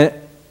 and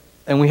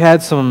we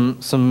had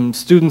some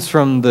students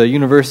from the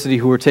university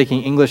who were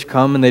taking English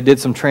come, and they did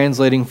some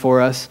translating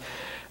for us.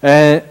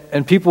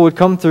 And people would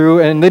come through,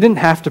 and they didn't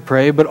have to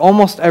pray, but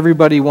almost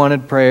everybody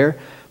wanted prayer.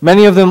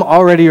 Many of them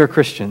already are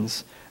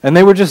Christians, and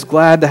they were just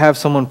glad to have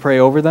someone pray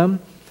over them.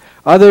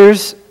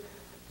 Others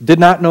did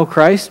not know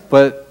Christ,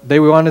 but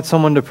they wanted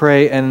someone to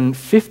pray, and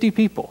 50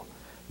 people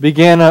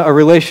began a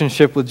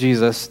relationship with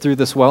Jesus through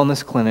this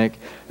wellness clinic,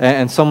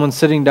 and someone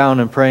sitting down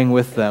and praying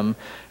with them.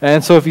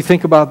 And so if you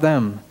think about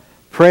them,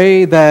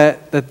 pray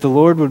that the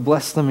Lord would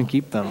bless them and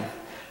keep them,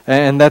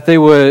 and that they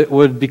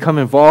would become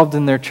involved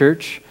in their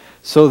church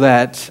so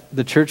that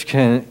the church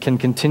can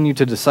continue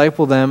to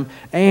disciple them,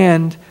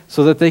 and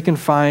so that they can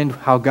find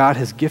how God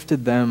has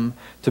gifted them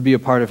to be a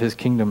part of His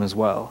kingdom as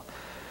well.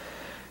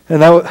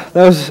 And it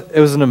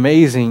was an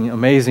amazing,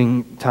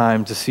 amazing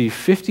time to see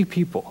 50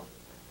 people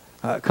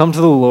come to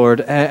the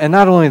Lord, and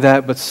not only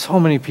that, but so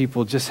many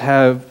people just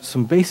have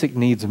some basic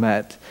needs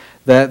met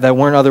that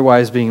weren't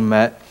otherwise being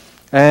met,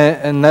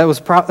 and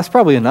that's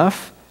probably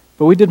enough.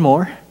 But we did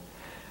more.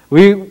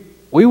 We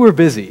were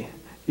busy.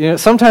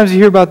 Sometimes you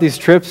hear about these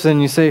trips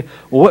and you say,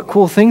 "Well, what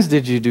cool things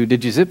did you do?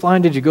 Did you zip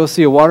line? Did you go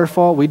see a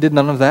waterfall?" We did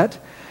none of that.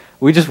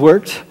 We just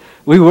worked.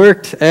 We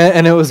worked,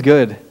 and it was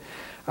good.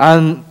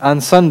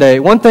 On Sunday,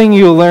 one thing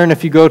you'll learn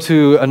if you go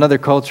to another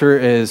culture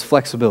is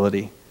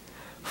flexibility.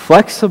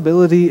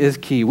 Flexibility is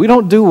key. We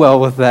don't do well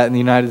with that in the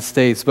United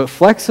States, but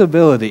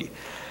flexibility.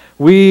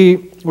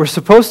 We were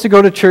supposed to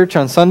go to church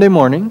on Sunday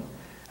morning,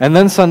 and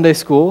then Sunday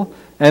school,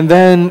 and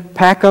then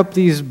pack up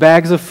these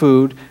bags of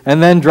food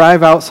and then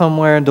drive out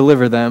somewhere and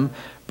deliver them,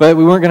 but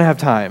we weren't going to have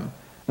time.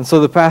 And so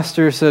the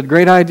pastor said,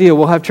 great idea,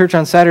 we'll have church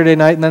on Saturday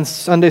night and then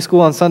Sunday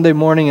school on Sunday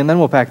morning, and then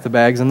we'll pack the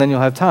bags and then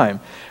you'll have time.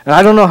 And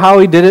I don't know how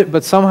he did it,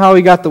 but somehow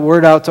he got the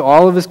word out to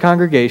all of his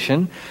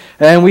congregation,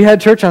 and we had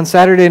church on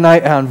Saturday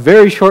night on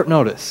very short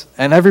notice,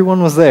 and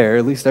everyone was there,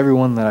 at least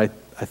everyone that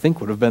I think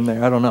would have been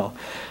there, I don't know.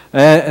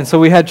 And so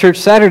we had church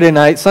Saturday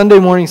night, Sunday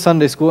morning,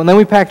 Sunday school, and then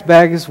we packed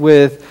bags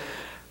with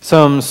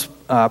some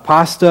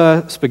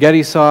pasta,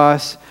 spaghetti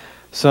sauce,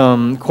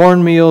 some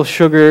cornmeal,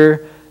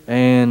 sugar,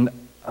 and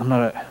I'm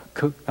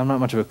not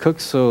much of a cook,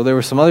 so there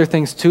were some other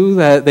things too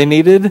that they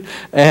needed,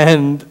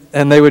 and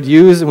they would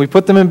use, and we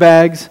put them in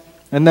bags,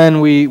 and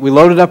then we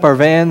loaded up our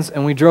vans,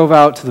 and we drove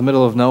out to the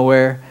middle of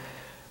nowhere.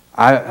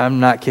 I'm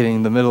not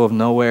kidding, the middle of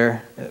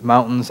nowhere,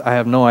 mountains, I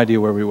have no idea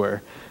where we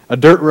were. A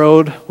dirt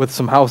road with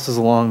some houses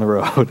along the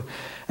road.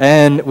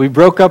 And we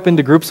broke up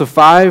into groups of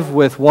 5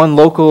 with one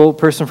local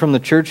person from the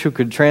church who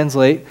could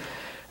translate,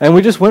 and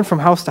we just went from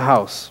house to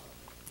house.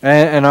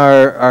 And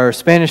our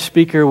Spanish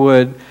speaker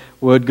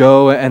would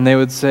go, and they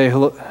would say,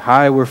 hello,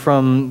 hi, we're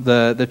from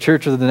the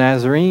Church of the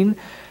Nazarene,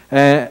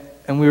 and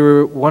we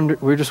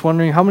were just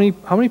wondering how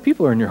many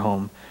people are in your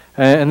home.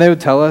 And they would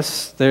tell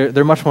us.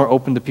 They're much more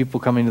open to people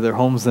coming to their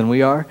homes than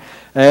we are.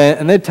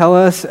 And they'd tell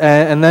us,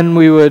 and then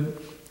we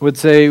would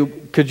say,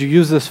 could you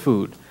use this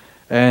food?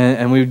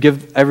 And we would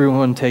give,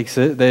 everyone takes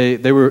it.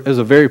 It was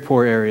a very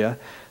poor area.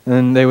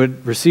 And they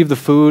would receive the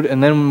food,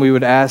 and then we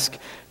would ask,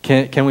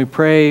 can we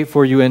pray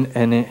for you in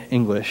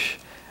English?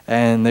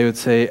 And they would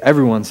say,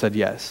 everyone said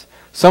yes.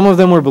 Some of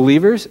them were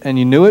believers, and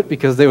you knew it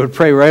because they would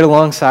pray right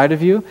alongside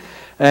of you.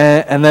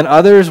 And then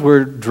others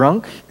were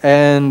drunk,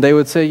 and they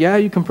would say, yeah,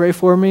 you can pray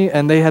for me.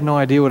 And they had no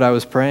idea what I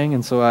was praying,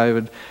 and so I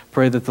would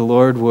pray that the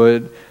Lord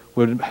would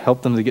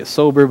help them to get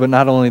sober, but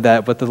not only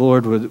that, but the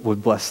Lord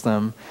would bless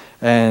them.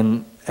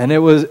 And it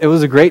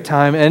was a great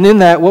time. And in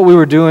that, what we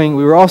were doing,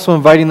 we were also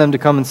inviting them to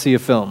come and see a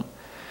film,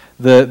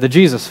 the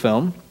Jesus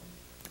film.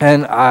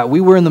 And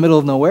we were in the middle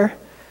of nowhere,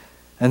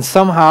 and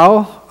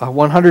somehow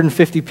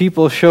 150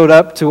 people showed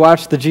up to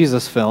watch the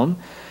Jesus film.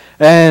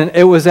 And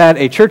it was at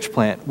a church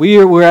plant.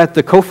 We were at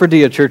the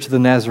Cofradia Church of the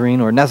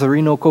Nazarene, or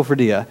Nazareno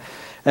Cofradia.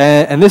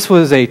 And this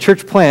was a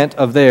church plant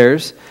of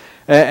theirs.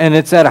 And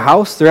it's at a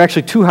house. There are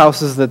actually 2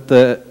 houses that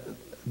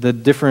the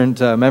different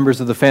members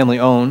of the family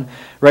own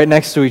right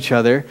next to each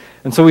other.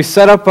 And so we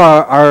set up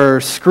our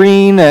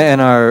screen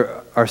and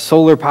our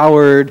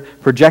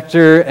solar-powered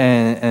projector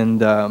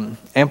and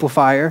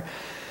amplifier.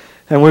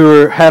 And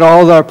we had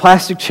all our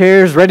plastic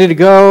chairs ready to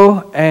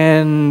go,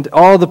 and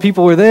all the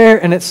people were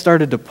there, and it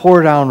started to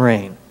pour down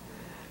rain.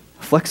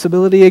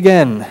 Flexibility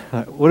again.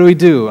 What do we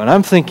do? And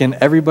I'm thinking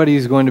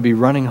everybody's going to be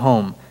running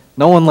home.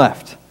 No one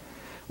left.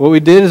 What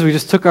we did is we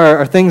just took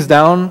our things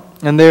down,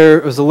 and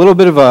there was a little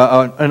bit of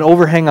an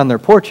overhang on their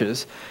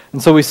porches.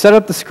 And so we set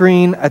up the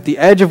screen at the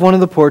edge of one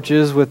of the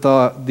porches with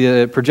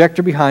the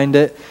projector behind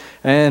it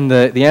and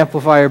the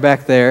amplifier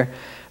back there.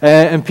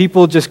 And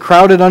people just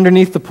crowded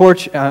underneath the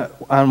porch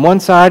on one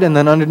side and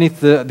then underneath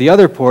the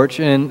other porch.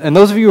 And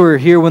those of you who were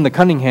here when the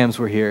Cunninghams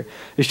were here,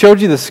 they showed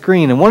you the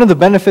screen. And one of the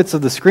benefits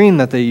of the screen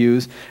that they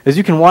use is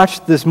you can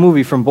watch this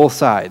movie from both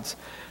sides.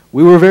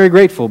 We were very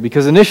grateful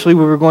because initially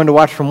we were going to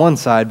watch from one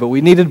side, but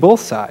we needed both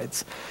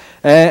sides.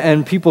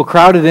 And people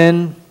crowded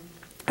in.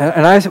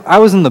 And I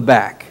was in the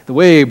back, the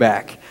way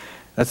back.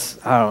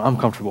 I'm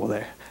comfortable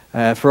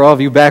there. For all of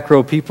you back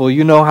row people,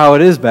 you know how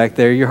it is back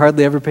there. You're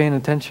hardly ever paying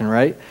attention,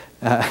 right?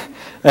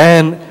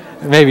 And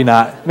maybe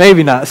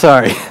not,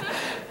 sorry.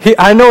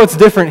 I know it's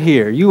different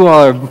here. You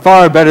all are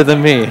far better than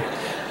me.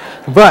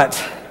 But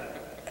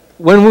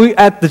when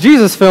at the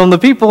Jesus film, the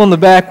people in the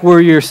back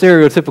were your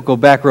stereotypical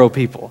back row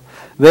people.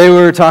 They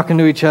were talking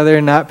to each other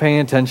and not paying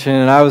attention,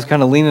 and I was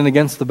kind of leaning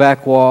against the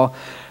back wall.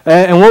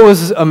 And what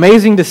was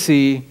amazing to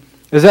see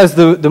is as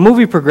the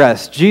movie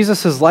progressed,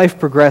 Jesus' life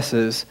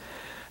progresses,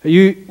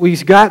 we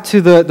got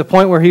to the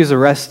point where he's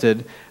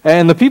arrested,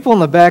 and the people in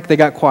the back, they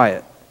got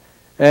quiet.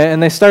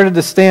 And they started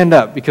to stand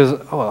up because,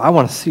 I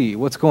want to see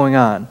what's going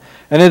on.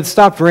 And it had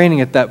stopped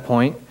raining at that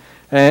point.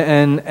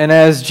 And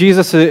as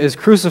Jesus is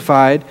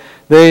crucified,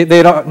 they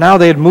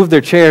had moved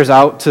their chairs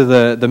out to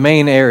the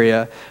main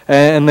area,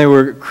 and they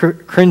were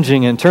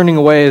cringing and turning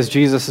away as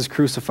Jesus is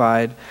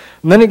crucified.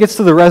 And then it gets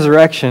to the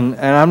resurrection,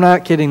 and I'm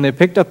not kidding, they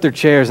picked up their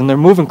chairs, and they're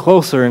moving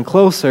closer and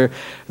closer.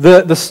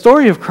 The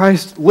story of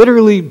Christ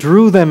literally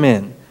drew them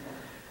in.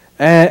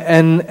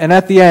 And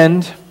at the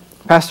end,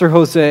 Pastor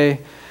Jose,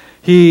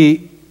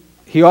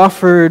 he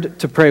offered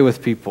to pray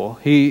with people.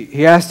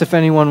 He asked if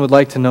anyone would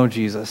like to know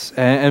Jesus.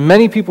 And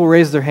many people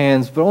raised their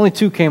hands, but only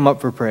 2 came up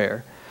for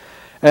prayer.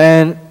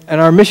 And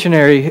our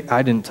missionary,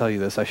 I didn't tell you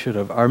this, I should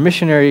have. Our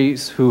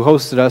missionaries who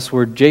hosted us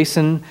were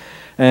Jason,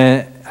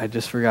 and I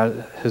just forgot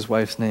his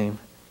wife's name.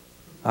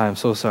 I'm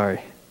so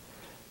sorry.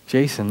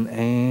 Jason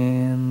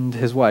and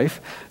his wife,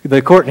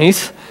 the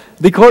Courtneys,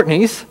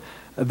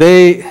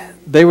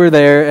 they were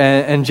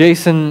there, and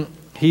Jason,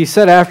 he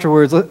said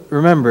afterwards,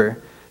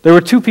 remember, there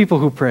were 2 people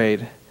who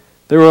prayed.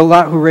 There were a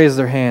lot who raised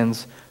their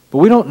hands, but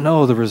we don't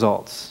know the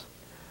results.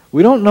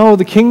 We don't know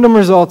the kingdom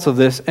results of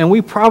this, and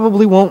we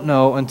probably won't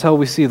know until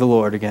we see the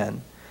Lord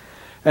again.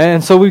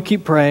 And so we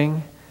keep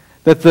praying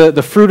that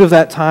the fruit of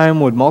that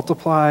time would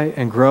multiply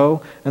and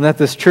grow, and that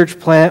this church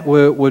plant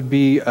would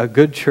be a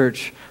good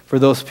church for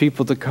those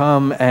people to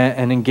come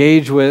and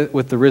engage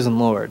with the risen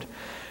Lord.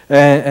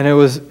 And it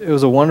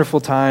was a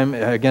wonderful time.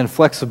 Again,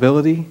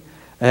 flexibility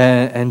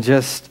and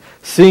just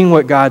seeing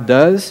what God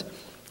does.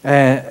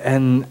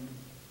 And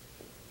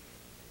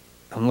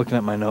I'm looking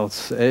at my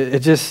notes.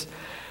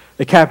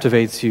 It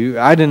captivates you.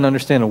 I didn't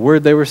understand a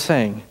word they were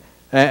saying,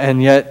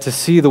 and yet to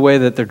see the way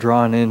that they're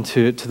drawn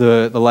into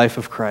the life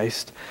of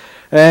Christ.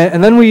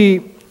 And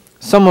then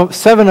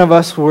seven of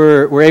us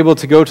were able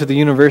to go to the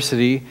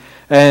university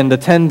and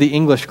attend the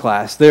English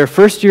class. They're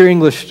first-year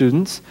English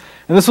students,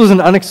 and this was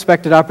an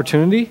unexpected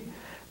opportunity.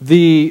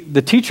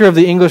 The teacher of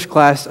the English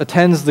class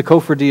attends the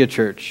Cofradia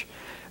church,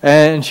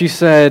 and she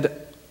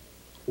said,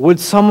 would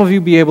some of you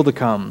be able to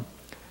come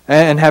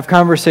and have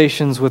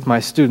conversations with my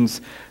students?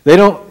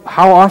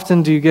 How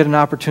often do you get an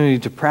opportunity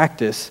to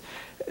practice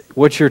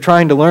what you're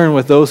trying to learn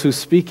with those who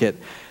speak it?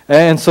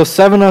 And so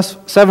seven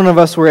of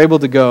us were able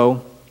to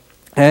go,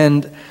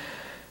 and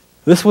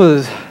it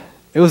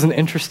was an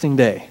interesting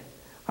day.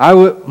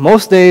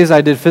 Most days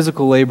I did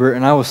physical labor,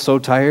 and I was so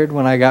tired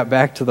when I got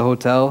back to the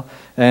hotel,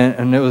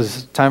 and it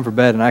was time for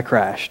bed, and I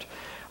crashed.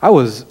 I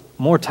was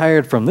more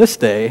tired from this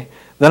day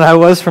than I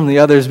was from the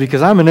others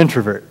because I'm an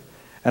introvert,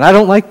 and I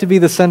don't like to be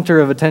the center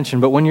of attention,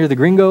 but when you're the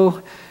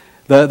gringo,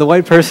 the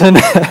white person,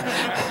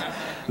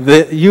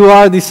 you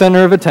are the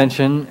center of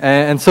attention.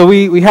 And so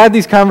we had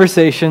these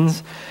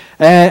conversations,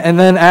 and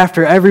then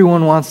after,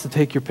 everyone wants to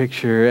take your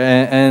picture,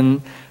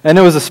 and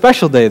it was a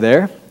special day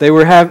there.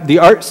 The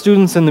art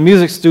students and the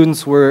music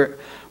students were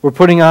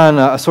putting on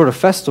a sort of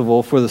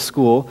festival for the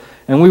school,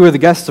 and we were the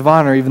guests of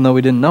honor even though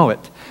we didn't know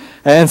it.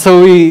 And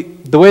so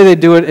the way they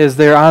do it is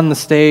they're on the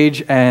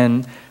stage,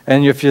 and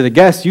if you're the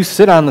guest, you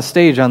sit on the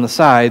stage on the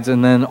sides,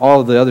 and then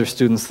all of the other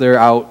students, they're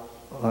out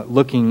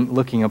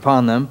looking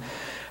upon them.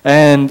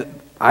 And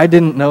I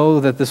didn't know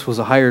that this was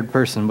a hired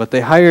person, but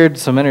they hired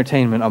some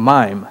entertainment, a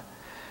mime.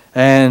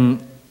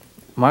 And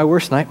my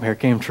worst nightmare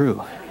came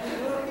true.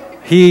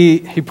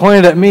 He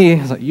pointed at me,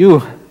 he's like,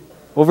 you,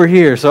 over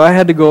here. So I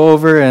had to go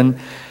over, and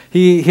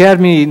he had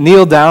me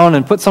kneel down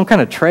and put some kind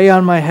of tray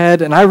on my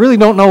head, and I really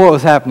don't know what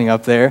was happening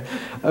up there.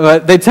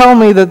 But they tell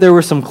me that there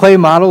were some clay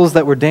models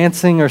that were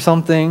dancing or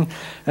something,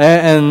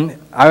 and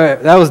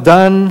that was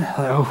done.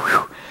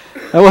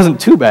 That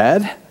wasn't too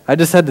bad. I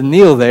just had to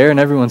kneel there, and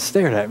everyone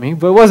stared at me,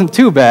 but it wasn't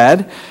too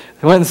bad.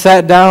 I went and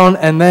sat down,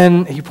 and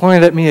then he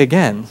pointed at me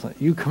again. He's like,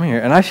 you come here.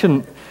 And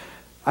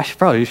I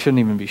probably shouldn't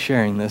even be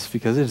sharing this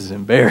because it is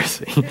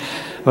embarrassing.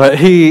 But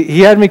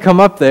he had me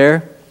come up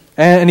there,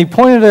 and he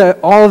pointed at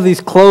all of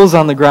these clothes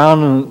on the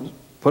ground and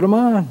put them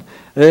on.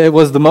 It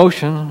was the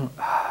motion.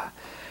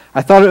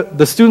 I thought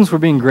the students were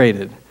being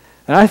graded,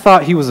 and I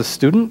thought he was a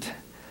student,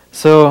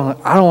 so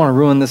I don't want to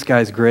ruin this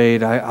guy's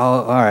grade.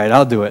 All right,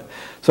 I'll do it.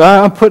 So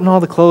I'm putting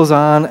all the clothes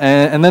on,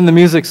 and then the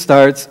music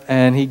starts,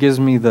 and he gives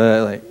me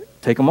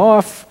take them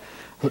off.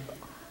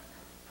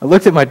 I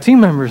looked at my team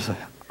members,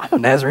 I'm a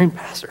Nazarene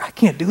pastor. I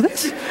can't do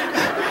this.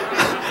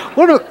 I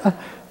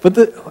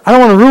don't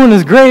want to ruin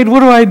his grade. What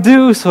do I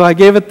do? So I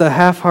gave it the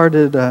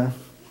half-hearted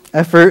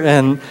effort,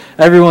 and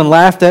everyone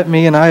laughed at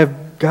me, and I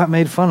got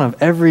made fun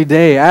of every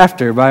day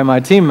after by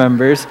my team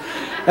members.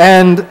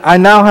 And I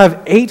now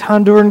have 8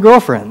 Honduran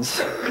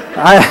girlfriends.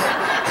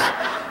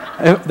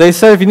 They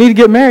said, if you need to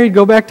get married,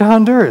 go back to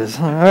Honduras.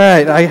 All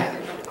right,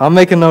 I'll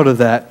make a note of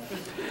that.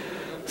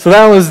 So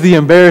that was the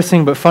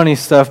embarrassing but funny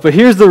stuff. But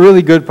here's the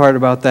really good part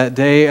about that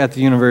day at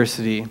the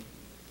university.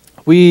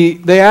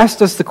 They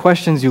asked us the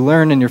questions you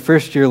learn in your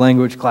first-year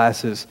language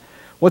classes.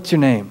 What's your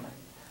name?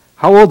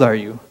 How old are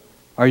you?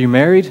 Are you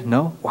married?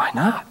 No? Why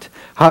not?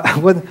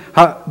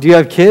 Do you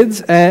have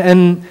kids?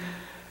 And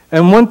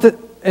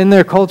in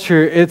their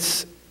culture,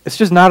 it's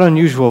just not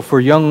unusual for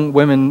young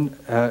women,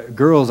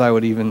 girls I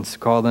would even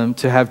call them,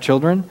 to have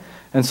children.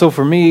 And so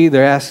for me,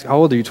 they're asked, how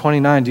old are you?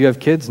 29. Do you have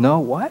kids? No.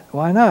 What?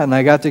 Why not? And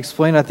I got to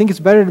explain, I think it's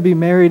better to be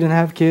married and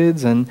have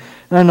kids. And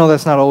I know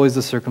that's not always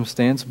the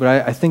circumstance,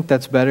 but I think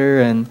that's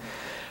better. And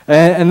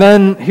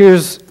then here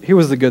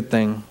was the good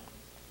thing.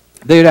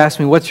 They would ask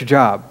me, what's your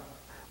job?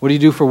 What do you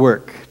do for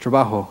work?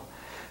 Trabajo.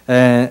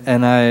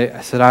 And I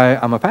said,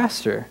 I'm a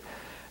pastor.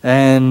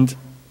 And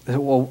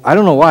well, I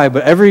don't know why,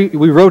 but we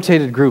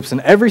rotated groups,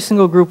 and every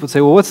single group would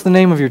say, well, what's the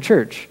name of your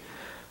church?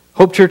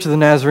 Hope Church of the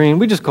Nazarene.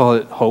 We just call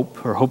it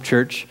Hope or Hope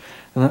Church.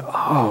 And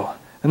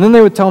then they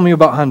would tell me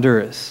about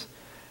Honduras.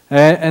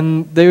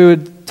 And they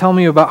would tell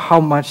me about how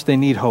much they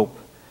need hope.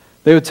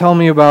 They would tell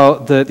me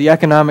about the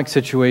economic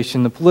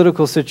situation, the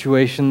political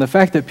situation, the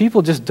fact that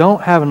people just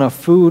don't have enough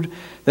food,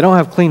 they don't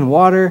have clean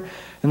water,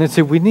 and they'd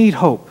say, we need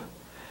hope.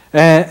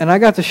 And I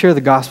got to share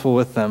the gospel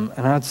with them,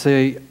 and I'd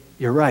say,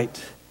 you're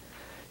right.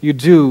 You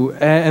do.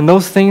 And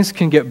those things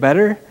can get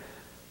better,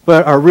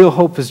 but our real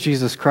hope is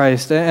Jesus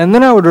Christ. And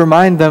then I would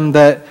remind them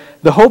that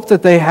the hope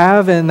that they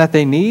have and that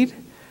they need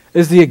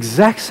is the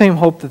exact same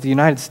hope that the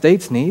United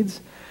States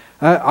needs.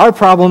 Our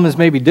problem is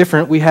maybe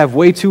different. We have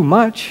way too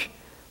much,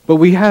 but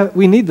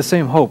we need the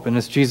same hope, and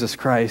it's Jesus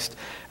Christ.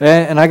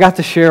 And I got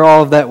to share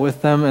all of that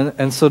with them,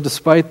 and so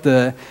despite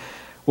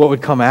what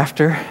would come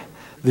after,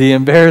 the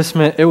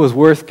embarrassment, it was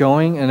worth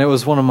going, and it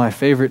was one of my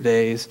favorite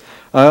days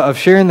of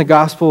sharing the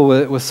gospel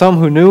with some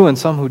who knew and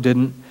some who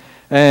didn't.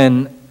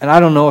 And I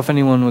don't know if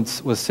anyone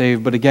was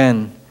saved, but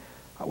again,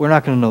 we're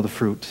not going to know the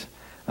fruit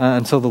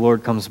until the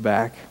Lord comes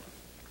back.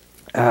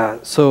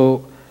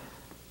 So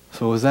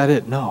was that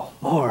it? No,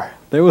 more.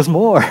 There was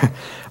more.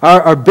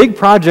 Our big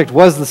project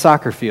was the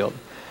soccer field.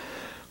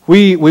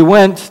 We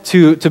went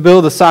to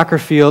build a soccer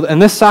field,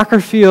 and this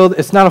soccer field,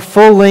 it's not a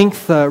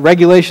full-length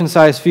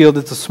regulation-sized field.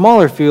 It's a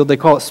smaller field. They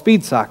call it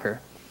speed soccer.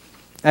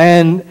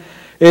 And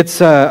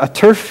it's a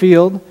turf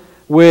field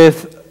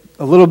with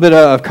a little bit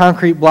of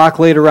concrete block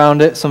laid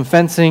around it, some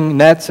fencing,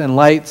 nets, and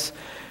lights.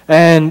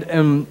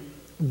 And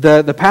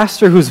the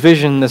pastor whose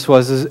vision this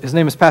was, his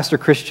name is Pastor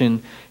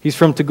Christian. He's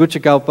from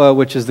Tegucigalpa,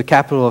 which is the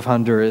capital of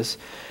Honduras.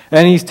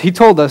 And he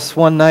told us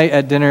one night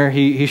at dinner,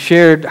 he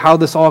shared how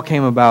this all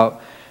came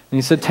about. And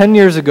he said, 10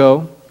 years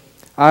ago,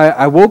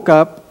 I woke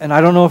up, and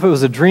I don't know if it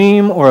was a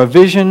dream or a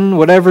vision,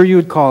 whatever you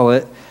would call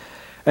it,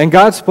 and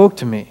God spoke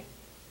to me.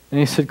 And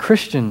he said,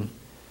 Christian,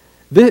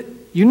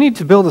 you need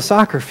to build a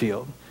soccer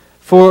field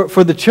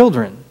for the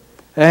children.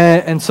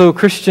 And so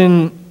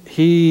Christian,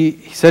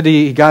 he said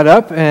he got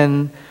up,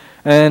 and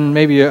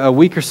maybe a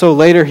week or so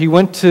later, he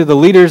went to the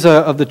leaders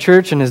of the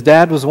church, and his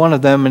dad was one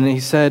of them, and he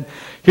said,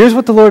 here's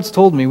what the Lord's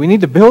told me. We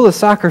need to build a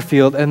soccer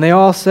field. And they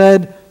all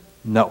said,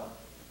 no.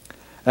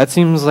 That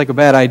seems like a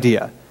bad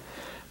idea.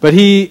 But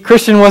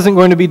Christian wasn't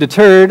going to be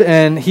deterred,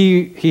 and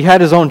he had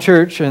his own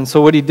church, and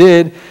so what he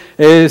did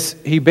is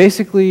he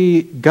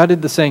basically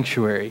gutted the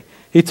sanctuary.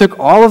 He took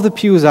all of the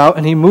pews out,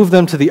 and he moved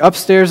them to the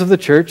upstairs of the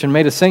church and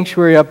made a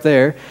sanctuary up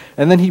there,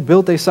 and then he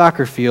built a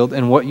soccer field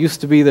in what used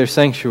to be their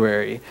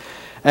sanctuary.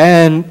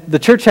 And the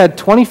church had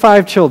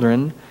 25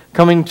 children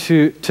coming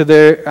to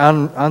there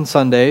on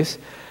Sundays,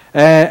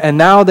 and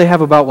now they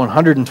have about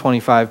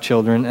 125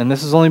 children, and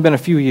this has only been a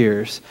few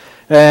years.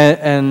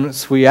 And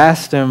so we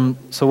asked him,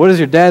 so what does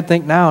your dad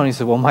think now? And he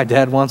said, well, my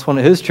dad wants one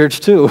at his church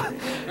too.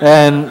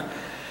 and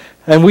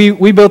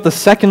we built the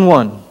second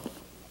one.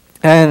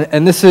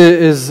 And this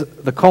is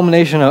the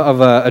culmination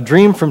of a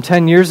dream from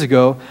 10 years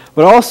ago,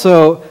 but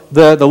also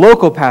the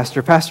local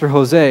pastor, Pastor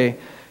Jose,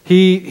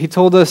 he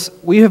told us,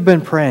 we have been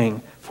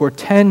praying for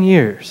 10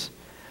 years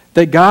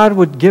that God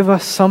would give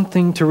us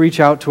something to reach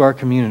out to our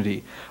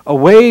community, a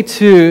way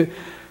to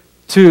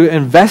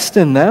invest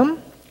in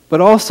them,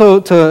 but also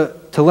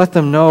to let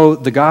them know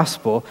the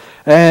gospel.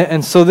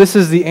 And so this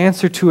is the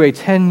answer to a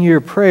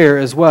 10-year prayer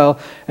as well.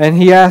 And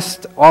he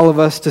asked all of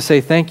us to say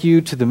thank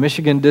you to the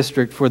Michigan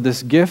District for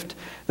this gift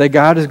that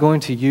God is going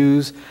to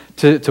use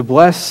to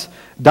bless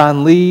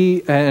Don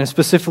Lee, and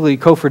specifically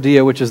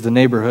Cofordia, which is the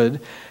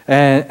neighborhood,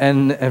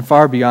 and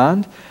far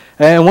beyond.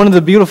 And one of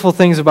the beautiful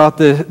things about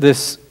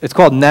this, it's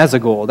called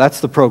Nazarene.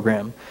 That's the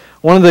program.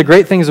 One of the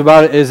great things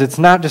about it is it's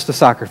not just a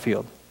soccer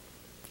field.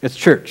 It's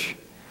church.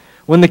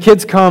 When the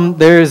kids come,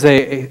 there's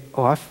did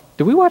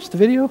we watch the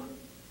video?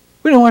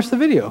 We didn't watch the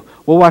video.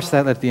 We'll watch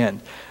that at the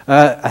end,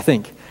 I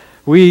think.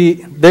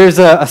 There's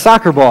a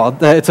soccer ball.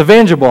 It's a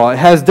Vanja ball. It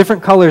has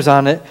different colors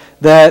on it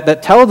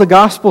that tell the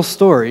gospel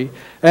story.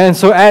 And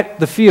so at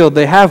the field,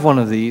 they have one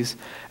of these.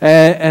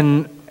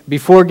 And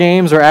before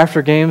games or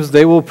after games,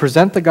 they will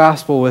present the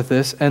gospel with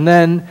this. And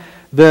then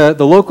the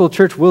local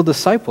church will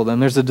disciple them.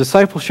 There's a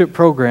discipleship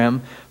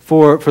program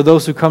for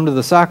those who come to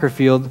the soccer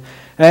field.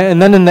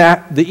 And then in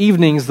the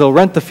evenings, they'll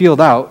rent the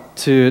field out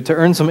to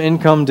earn some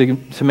income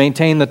to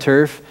maintain the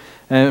turf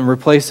and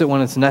replace it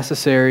when it's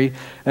necessary.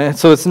 And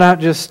so it's not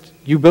just,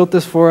 you built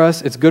this for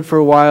us, it's good for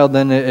a while,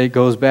 then it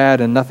goes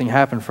bad and nothing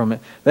happened from it.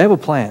 They have a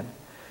plan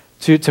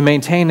to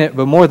maintain it,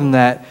 but more than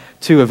that,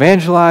 to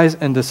evangelize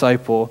and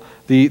disciple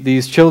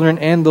these children,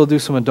 and they'll do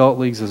some adult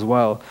leagues as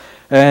well.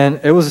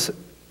 And it was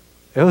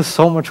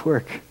so much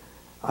work.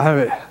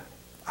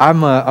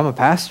 I'm a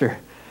pastor.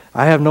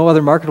 I have no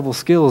other marketable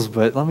skills,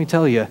 but let me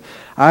tell you,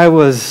 I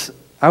was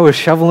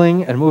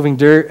shoveling and moving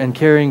dirt and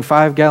carrying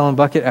 5-gallon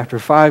bucket after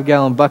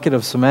 5-gallon bucket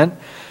of cement.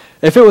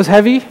 If it was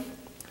heavy,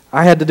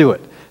 I had to do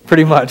it,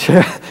 pretty much.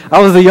 I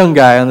was the young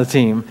guy on the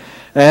team.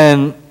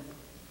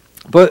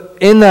 But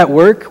in that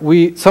work,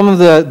 some of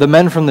the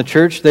men from the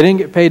church, they didn't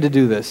get paid to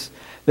do this.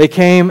 They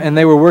came and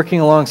they were working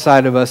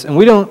alongside of us,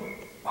 and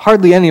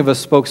hardly any of us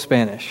spoke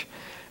Spanish,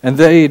 and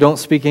they don't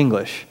speak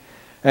English.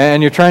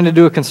 And you're trying to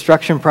do a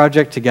construction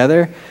project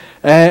together,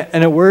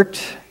 and it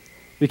worked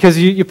because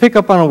you pick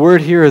up on a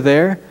word here or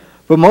there,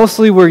 but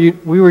mostly we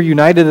were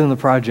united in the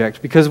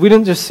project because we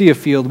didn't just see a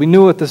field, we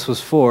knew what this was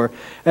for.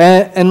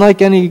 And like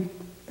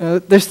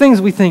there's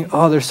things we think,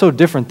 oh, they're so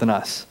different than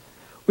us.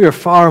 We are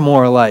far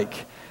more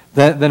alike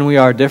than we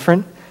are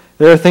different.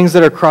 There are things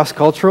that are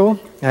cross-cultural,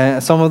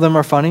 and some of them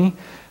are funny.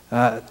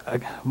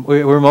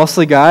 We're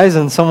mostly guys,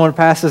 and someone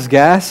passes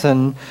gas,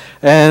 and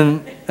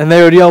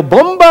they would yell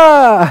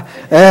 "bomba,"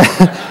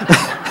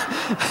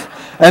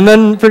 And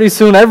then pretty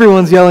soon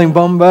everyone's yelling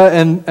bomba,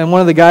 and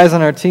one of the guys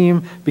on our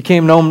team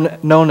became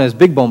known as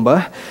Big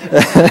Bomba.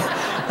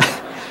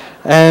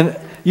 And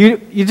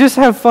you just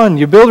have fun.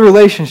 You build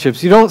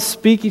relationships. You don't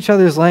speak each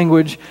other's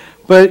language,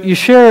 but you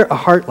share a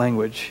heart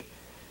language.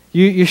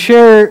 You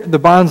share the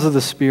bonds of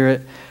the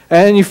Spirit,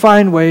 and you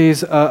find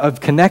ways of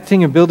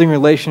connecting and building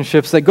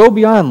relationships that go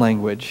beyond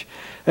language.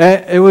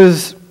 It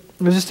was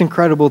just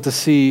incredible to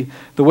see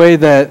the way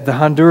that the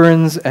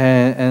Hondurans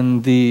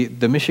and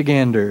the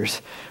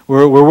Michiganders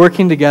were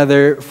working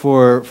together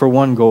for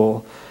one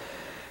goal.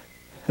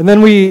 And then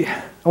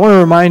I want to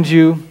remind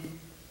you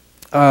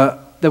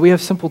that we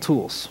have simple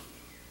tools.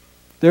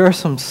 There are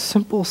some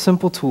simple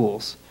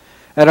tools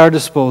at our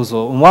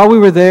disposal. And while we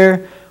were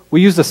there,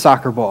 we used a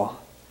soccer ball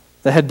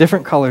that had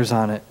different colors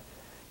on it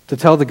to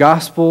tell the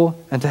gospel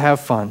and to have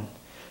fun.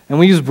 And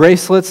we used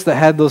bracelets that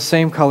had those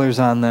same colors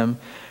on them.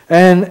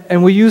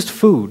 And we used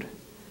food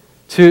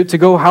to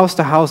go house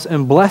to house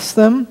and bless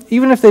them,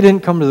 even if they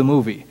didn't come to the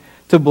movie,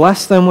 to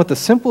bless them with a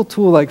simple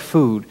tool like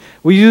food.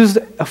 We used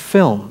a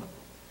film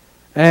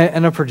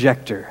and a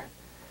projector.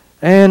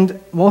 And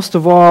most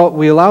of all,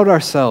 we allowed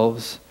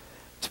ourselves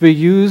to be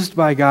used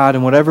by God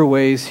in whatever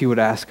ways He would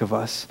ask of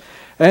us.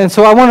 And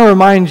so I want to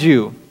remind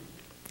you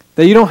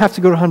that you don't have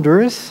to go to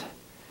Honduras.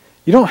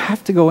 You don't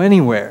have to go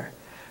anywhere.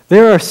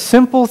 There are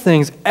simple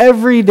things,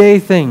 everyday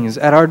things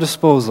at our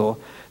disposal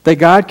that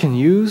God can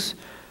use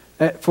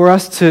for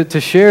us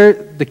to share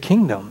the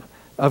kingdom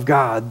of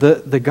God,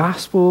 the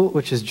gospel,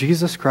 which is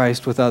Jesus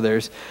Christ, with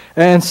others.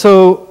 And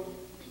so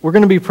we're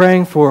going to be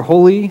praying for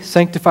holy,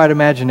 sanctified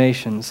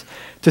imaginations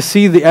to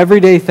see the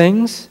everyday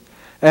things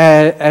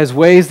as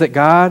ways that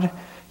God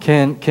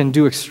can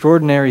do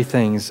extraordinary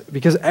things,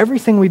 because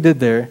everything we did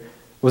there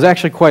was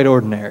actually quite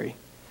ordinary.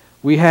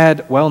 We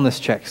had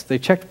wellness checks. They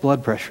checked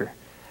blood pressure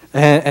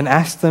and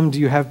asked them, do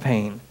you have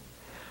pain?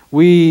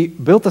 We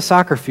built a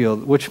soccer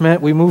field, which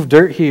meant we moved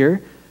dirt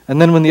here,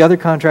 and then when the other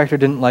contractor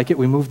didn't like it,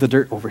 we moved the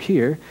dirt over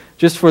here,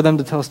 just for them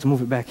to tell us to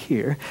move it back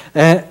here.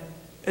 And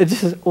it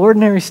just is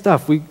ordinary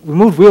stuff. We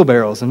moved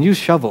wheelbarrows and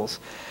used shovels.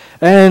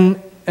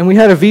 And we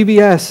had a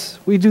VBS.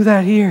 We do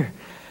that here.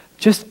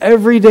 Just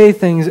everyday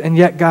things, and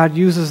yet God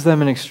uses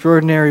them in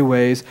extraordinary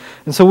ways.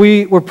 And so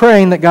we're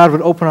praying that God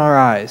would open our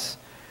eyes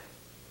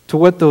to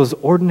what those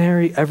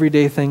ordinary,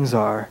 everyday things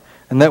are,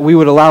 and that we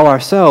would allow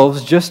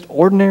ourselves, just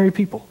ordinary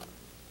people,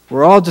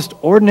 we're all just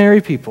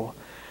ordinary people,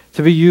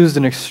 to be used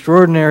in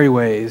extraordinary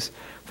ways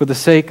for the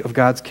sake of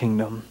God's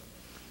kingdom.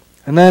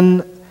 And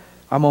then,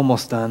 I'm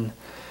almost done.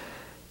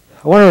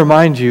 I want to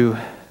remind you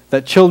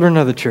that children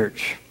are the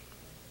church.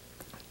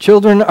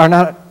 Children are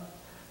not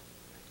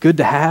good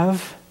to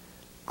have.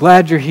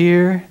 Glad you're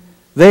here.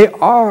 They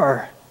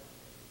are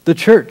the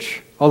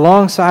church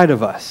alongside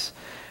of us.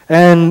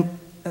 And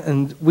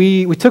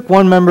we took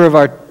one member of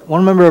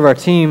our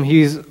team.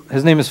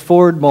 His name is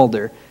Ford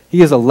Mulder.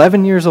 He is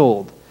 11 years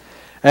old.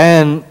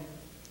 And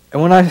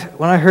when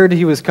I heard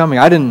he was coming,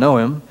 I didn't know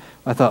him.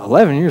 I thought,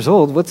 11 years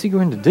old, what's he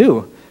going to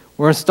do?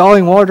 We're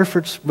installing water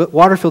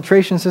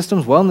filtration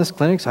systems, wellness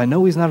clinics. I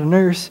know he's not a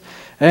nurse.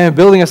 And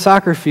building a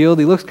soccer field.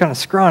 He looks kind of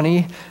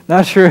scrawny.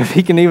 Not sure if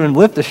he can even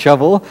lift a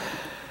shovel.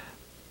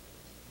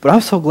 But I'm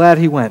so glad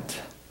he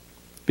went,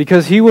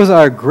 because he was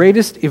our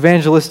greatest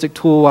evangelistic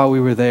tool while we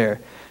were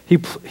there.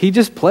 He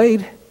just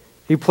played.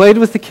 He played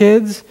with the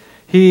kids.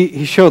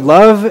 He showed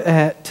love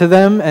to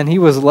them, and he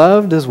was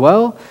loved as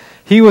well.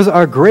 He was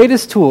our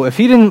greatest tool. If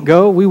he didn't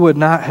go, we would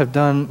not have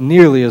done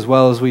nearly as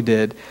well as we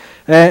did.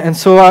 And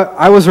so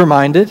I was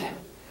reminded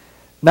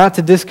not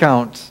to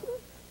discount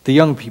the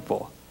young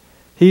people.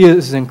 He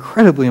is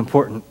incredibly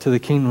important to the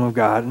kingdom of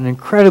God and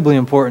incredibly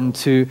important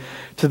to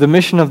the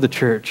mission of the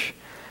church.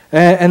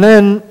 And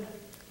then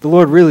the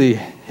Lord really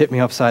hit me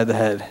upside the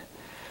head.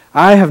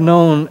 I have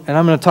known, and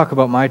I'm going to talk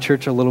about my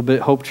church a little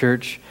bit, Hope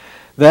Church,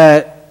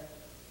 that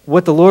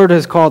what the Lord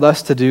has called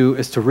us to do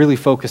is to really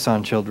focus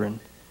on children.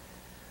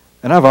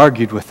 And I've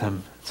argued with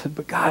him. I said,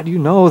 but God, you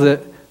know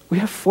that we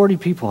have 40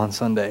 people on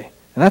Sunday,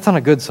 and that's on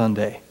a good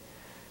Sunday.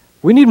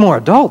 We need more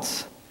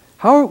adults.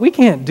 We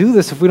can't do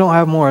this if we don't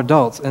have more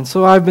adults. And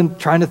so I've been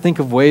trying to think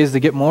of ways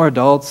to get more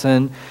adults.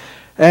 And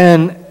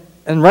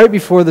right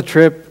before the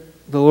trip,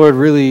 the Lord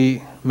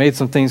really made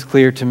some things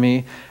clear to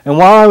me. And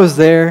while I was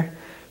there,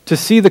 to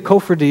see the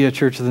Cofradia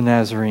Church of the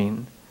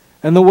Nazarene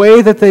and the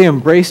way that they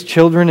embrace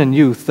children and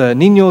youth,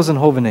 niños and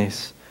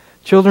jóvenes,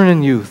 children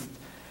and youth,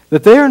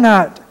 that they are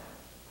not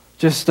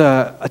just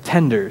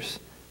attenders.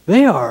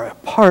 They are a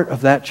part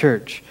of that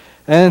church.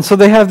 And so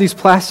they have these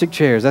plastic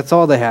chairs. That's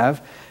all they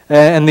have.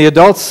 And the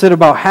adults sit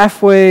about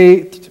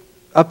halfway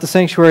up the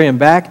sanctuary and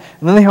back.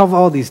 And then they have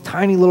all these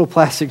tiny little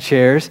plastic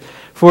chairs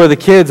for the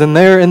kids, and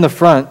they're in the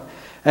front.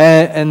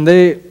 And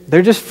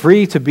they're just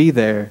free to be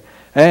there.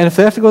 And if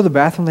they have to go to the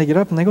bathroom, they get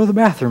up and they go to the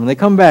bathroom. And they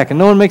come back, and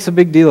no one makes a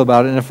big deal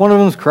about it. And if one of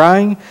them's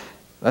crying,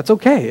 that's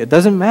okay. It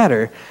doesn't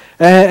matter.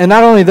 And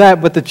not only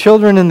that, but the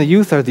children and the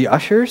youth are the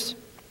ushers.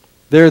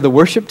 They're the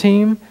worship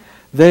team.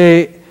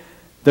 They're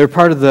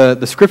part of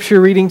the scripture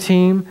reading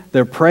team.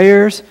 Their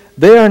prayers.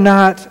 They are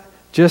not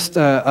just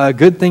a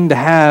good thing to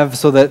have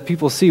so that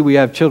people see we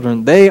have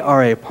children. They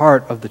are a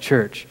part of the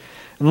church.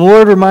 And the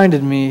Lord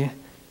reminded me,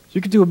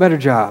 you could do a better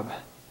job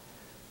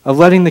of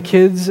letting the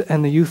kids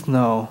and the youth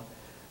know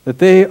that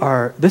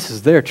this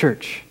is their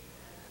church.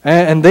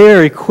 And they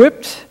are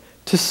equipped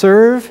to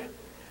serve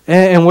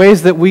in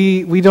ways that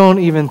we don't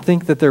even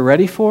think that they're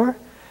ready for.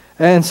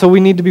 And so we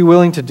need to be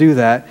willing to do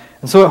that.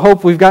 And so at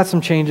Hope, we've got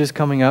some changes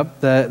coming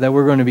up that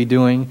we're going to be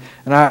doing.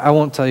 And I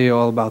won't tell you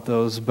all about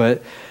those,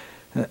 but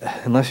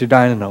unless you're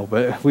dying to know.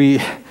 But we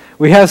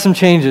have some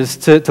changes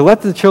to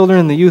let the children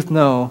and the youth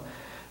know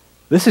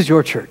this is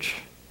your church.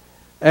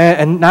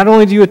 And not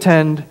only do you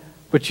attend,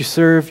 but you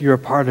serve, you're a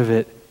part of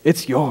it.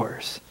 It's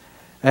yours.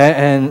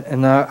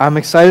 And I'm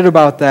excited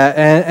about that.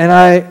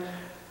 And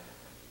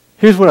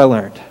here's what I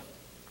learned,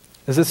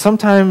 is that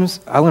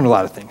sometimes I learned a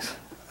lot of things.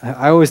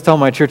 I always tell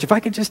my church, if I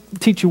could just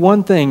teach you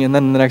one thing, and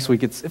then the next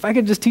week if I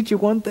could just teach you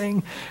one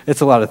thing,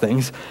 it's a lot of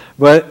things.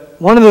 But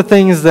one of the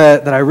things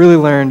that I really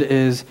learned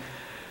is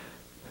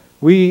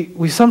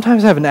we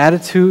sometimes have an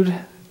attitude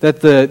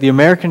that the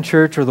American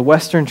church or the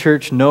Western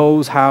church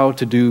knows how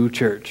to do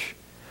church.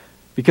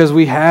 Because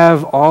we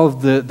have all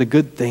of the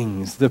good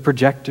things, the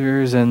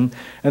projectors and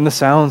the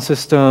sound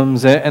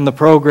systems and the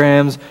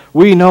programs.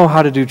 We know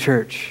how to do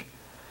church.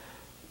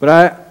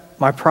 But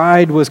my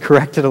pride was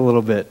corrected a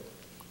little bit.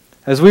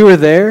 As we were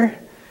there,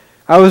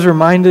 I was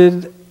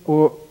reminded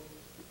that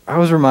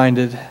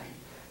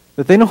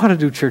they know how to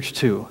do church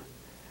too.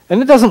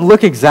 And it doesn't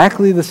look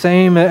exactly the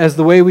same as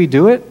the way we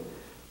do it,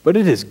 but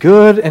it is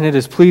good and it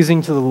is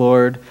pleasing to the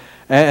Lord,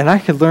 and I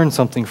could learn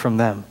something from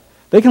them.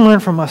 They can learn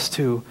from us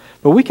too,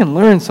 but we can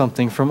learn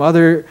something from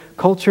other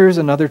cultures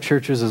and other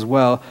churches as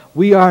well.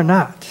 We are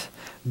not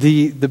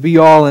the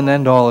be-all and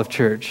end-all of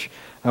church.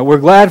 We're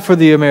glad for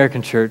the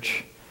American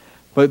church,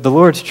 but the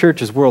Lord's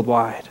church is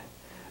worldwide.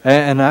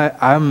 And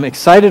I'm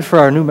excited for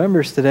our new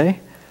members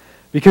today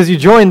because you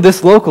joined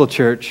this local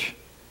church,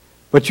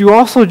 but you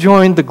also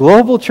joined the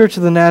Global Church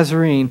of the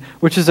Nazarene,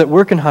 which is at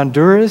work in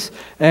Honduras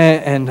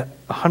and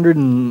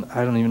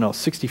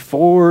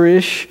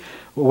 64-ish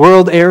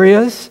world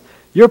areas.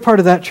 You're a part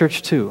of that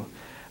church too.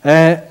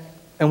 And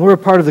we're a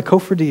part of the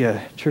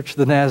Cofradia Church of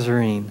the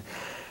Nazarene.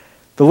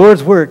 The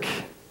Lord's work,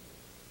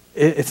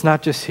 it's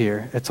not just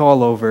here. It's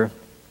all over.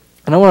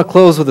 And I want to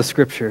close with a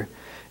scripture.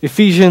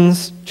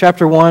 Ephesians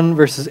chapter 1,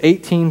 verses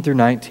 18 through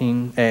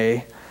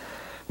 19a,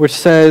 which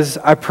says,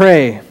 I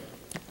pray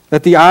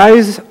that the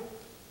eyes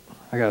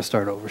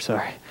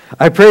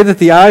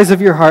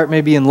of your heart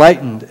may be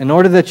enlightened, in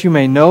order that you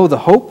may know the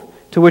hope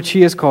to which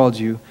he has called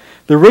you,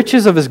 the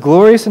riches of his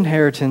glorious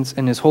inheritance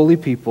in his holy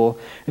people,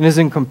 and his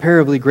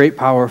incomparably great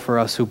power for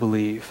us who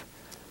believe.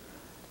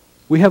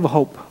 We have a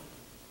hope,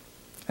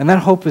 and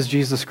that hope is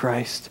Jesus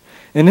Christ,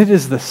 and it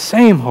is the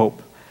same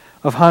hope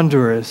of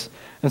Honduras.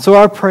 And so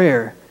our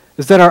prayer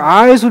is that our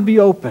eyes would be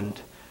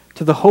opened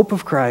to the hope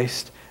of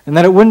Christ, and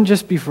that it wouldn't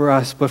just be for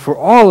us, but for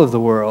all of the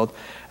world.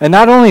 And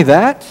not only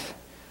that,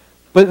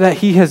 but that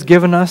he has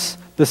given us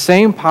the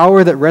same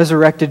power that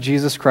resurrected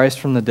Jesus Christ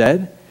from the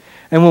dead.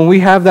 And when we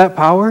have that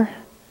power,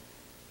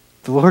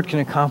 the Lord can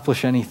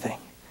accomplish anything.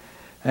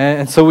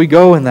 And so we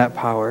go in that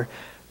power.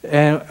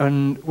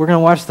 And we're going to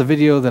watch the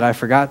video that I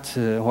forgot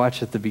to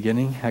watch at the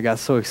beginning. I got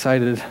so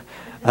excited,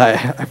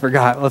 I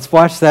forgot. Let's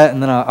watch that,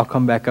 and then I'll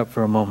come back up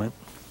for a moment.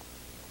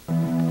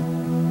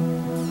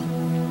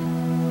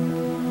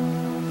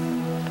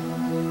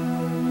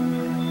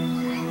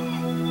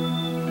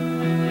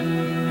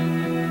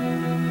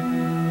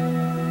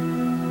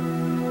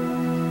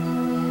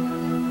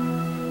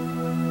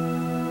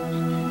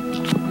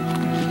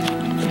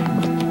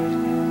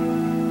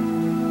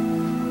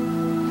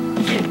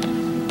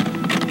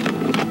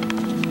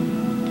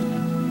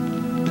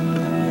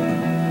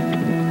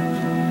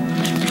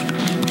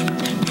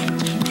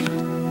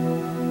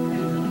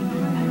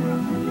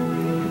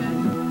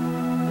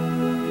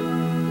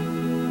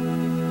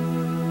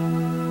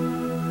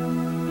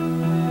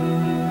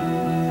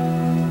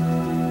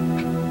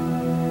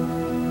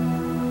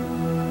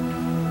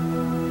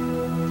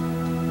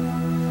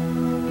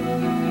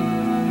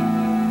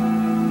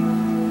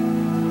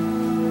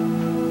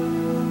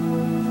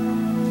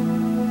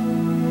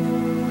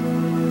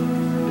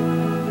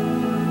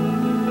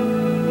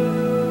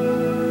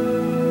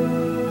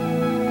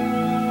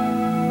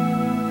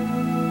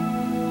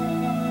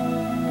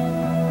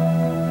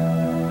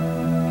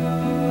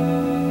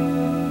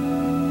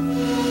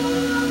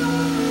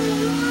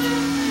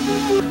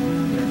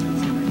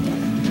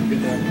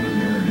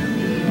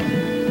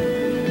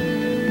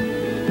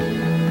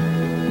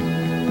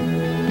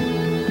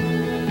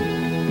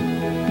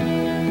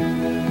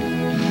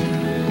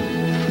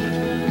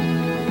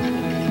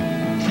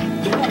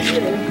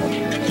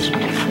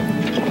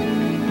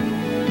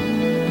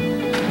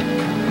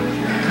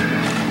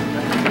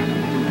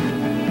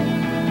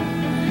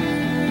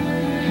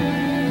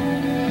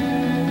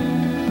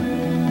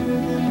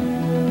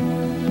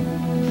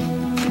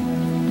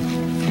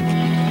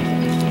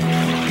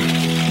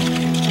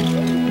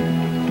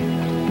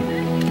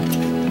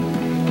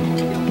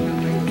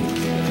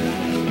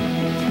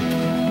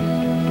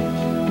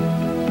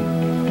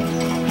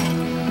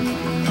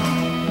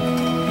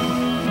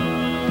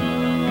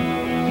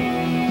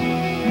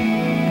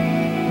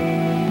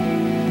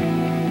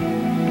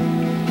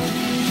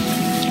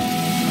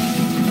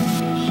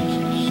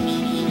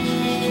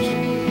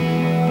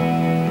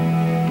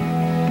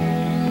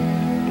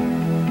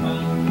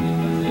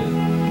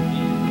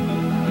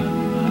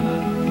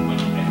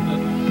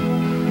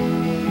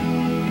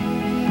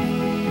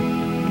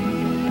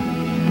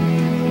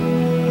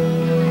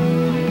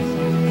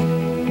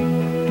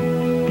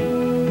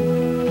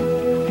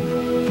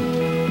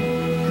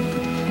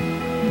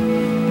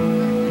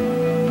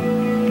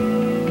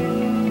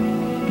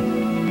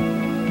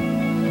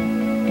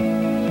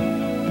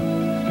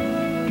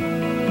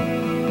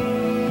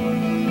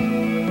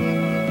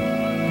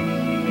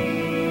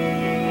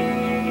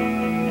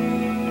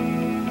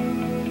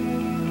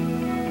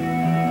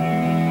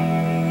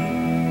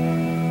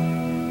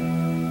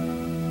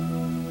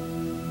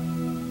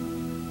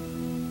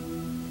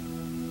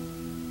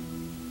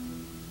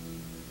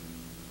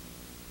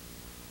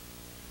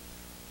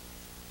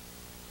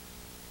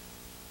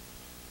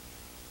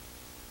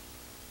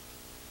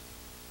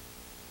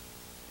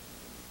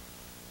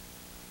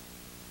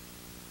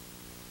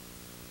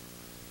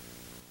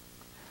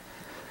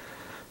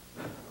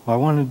 Well,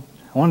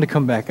 I wanted to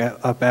come back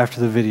up after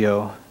the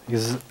video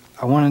because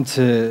I wanted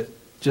to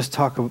just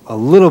talk a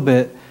little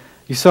bit.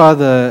 You saw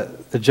the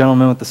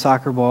gentleman with the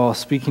soccer ball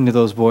speaking to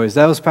those boys.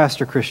 That was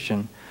Pastor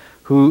Christian,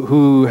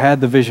 who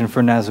had the vision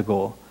for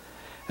Nazarene.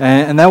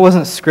 And that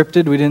wasn't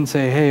scripted. We didn't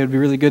say, hey, it would be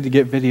really good to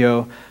get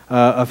video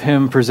of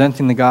him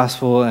presenting the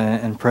gospel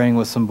and praying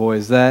with some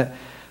boys. That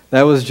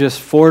was just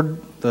Ford,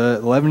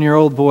 the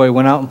 11-year-old boy,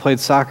 went out and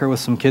played soccer with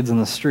some kids in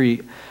the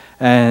street.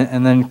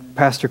 And then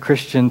Pastor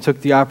Christian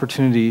took the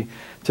opportunity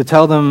to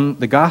tell them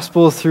the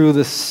gospel through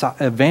this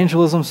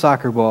evangelism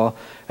soccer ball.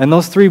 And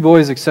those 3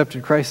 boys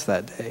accepted Christ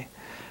that day.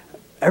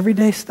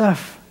 Everyday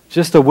stuff.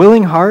 Just a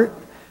willing heart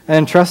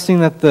and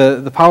trusting that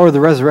the power of the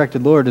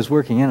resurrected Lord is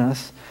working in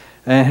us.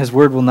 And His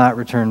word will not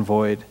return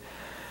void.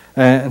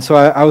 And so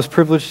I was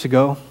privileged to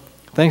go.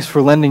 Thanks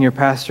for lending your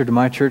pastor to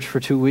my church for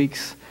 2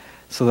 weeks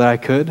so that I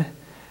could.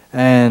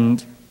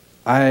 And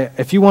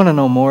if you want to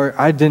know more,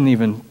 I didn't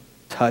even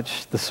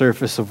touch the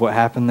surface of what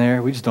happened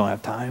there. We just don't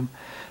have time.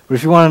 But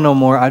if you want to know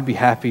more, I'd be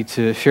happy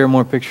to share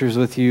more pictures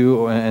with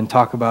you and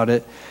talk about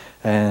it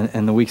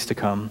in the weeks to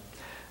come.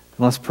 And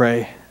let's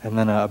pray, and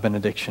then a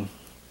benediction.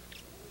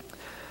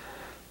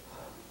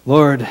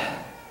 Lord,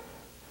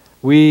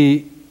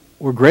 we're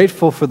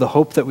grateful for the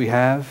hope that we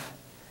have,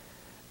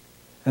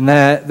 and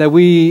that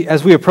we,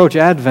 as we approach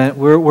Advent,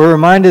 we're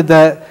reminded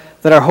that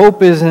our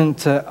hope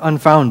isn't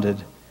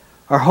unfounded.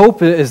 Our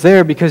hope is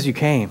there because you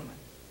came.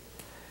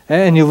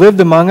 And you lived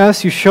among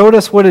us. You showed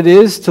us what it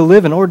is to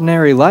live an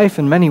ordinary life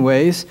in many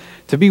ways,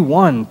 to be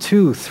 1,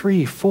 2,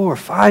 3, 4,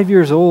 5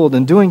 years old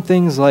and doing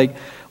things like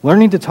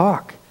learning to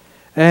talk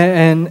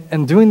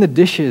and doing the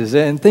dishes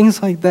and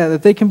things like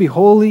that they can be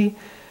holy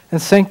and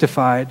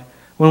sanctified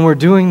when we're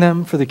doing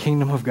them for the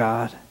kingdom of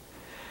God.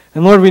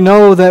 And Lord, we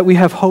know that we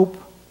have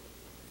hope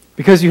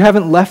because you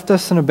haven't left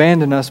us and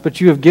abandoned us,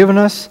 but you have given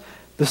us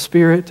the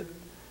Spirit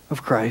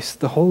of Christ,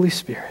 the Holy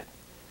Spirit.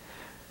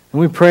 And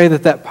we pray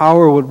that that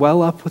power would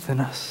well up within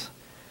us,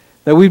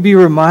 that we'd be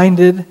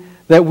reminded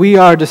that we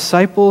are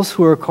disciples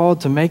who are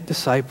called to make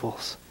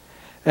disciples,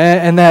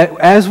 and that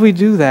as we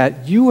do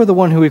that, you are the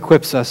one who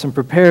equips us and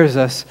prepares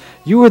us.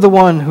 You are the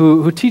one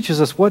who teaches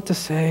us what to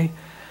say.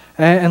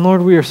 And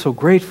Lord, we are so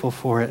grateful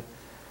for it.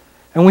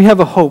 And we have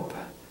a hope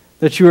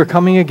that you are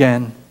coming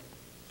again.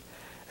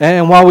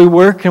 And while we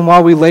work and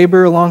while we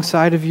labor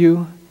alongside of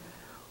you,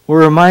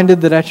 we're reminded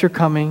that at your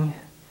coming,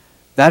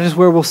 that is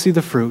where we'll see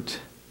the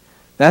fruit.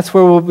 That's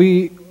where we'll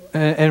be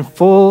in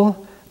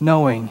full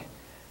knowing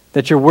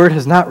that your word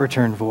has not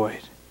returned void.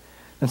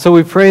 And so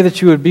we pray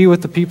that you would be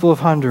with the people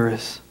of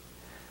Honduras,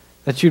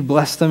 that you'd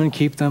bless them and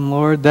keep them,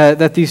 Lord,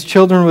 that these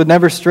children would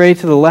never stray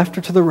to the left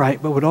or to the right,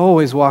 but would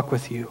always walk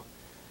with you.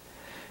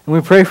 And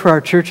we pray for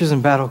our churches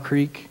in Battle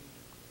Creek,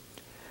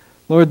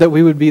 Lord, that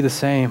we would be the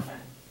same,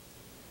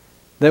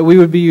 that we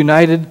would be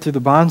united through the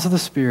bonds of the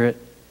Spirit,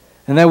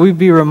 and that we'd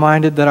be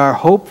reminded that our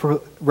hope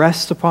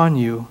rests upon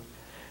you,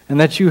 and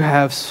that you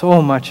have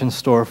so much in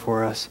store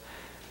for us.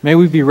 May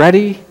we be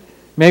ready,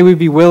 may we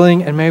be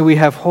willing, and may we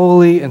have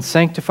holy and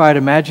sanctified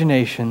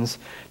imaginations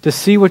to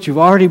see what you've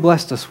already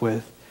blessed us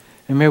with,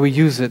 and may we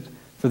use it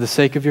for the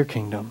sake of your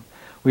kingdom.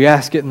 We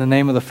ask it in the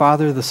name of the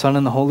Father, the Son,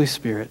 and the Holy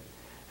Spirit.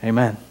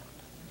 Amen.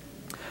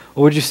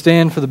 Well, would you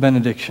stand for the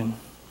benediction?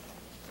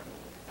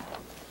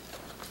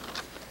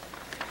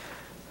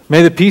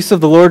 May the peace of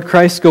the Lord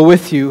Christ go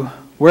with you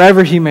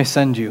wherever he may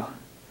send you.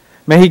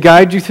 May he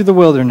guide you through the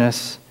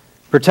wilderness,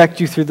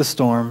 protect you through the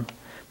storm.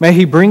 May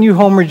he bring you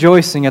home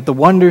rejoicing at the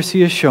wonders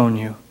he has shown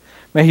you.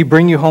 May he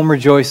bring you home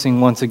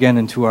rejoicing once again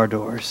into our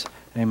doors.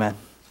 Amen.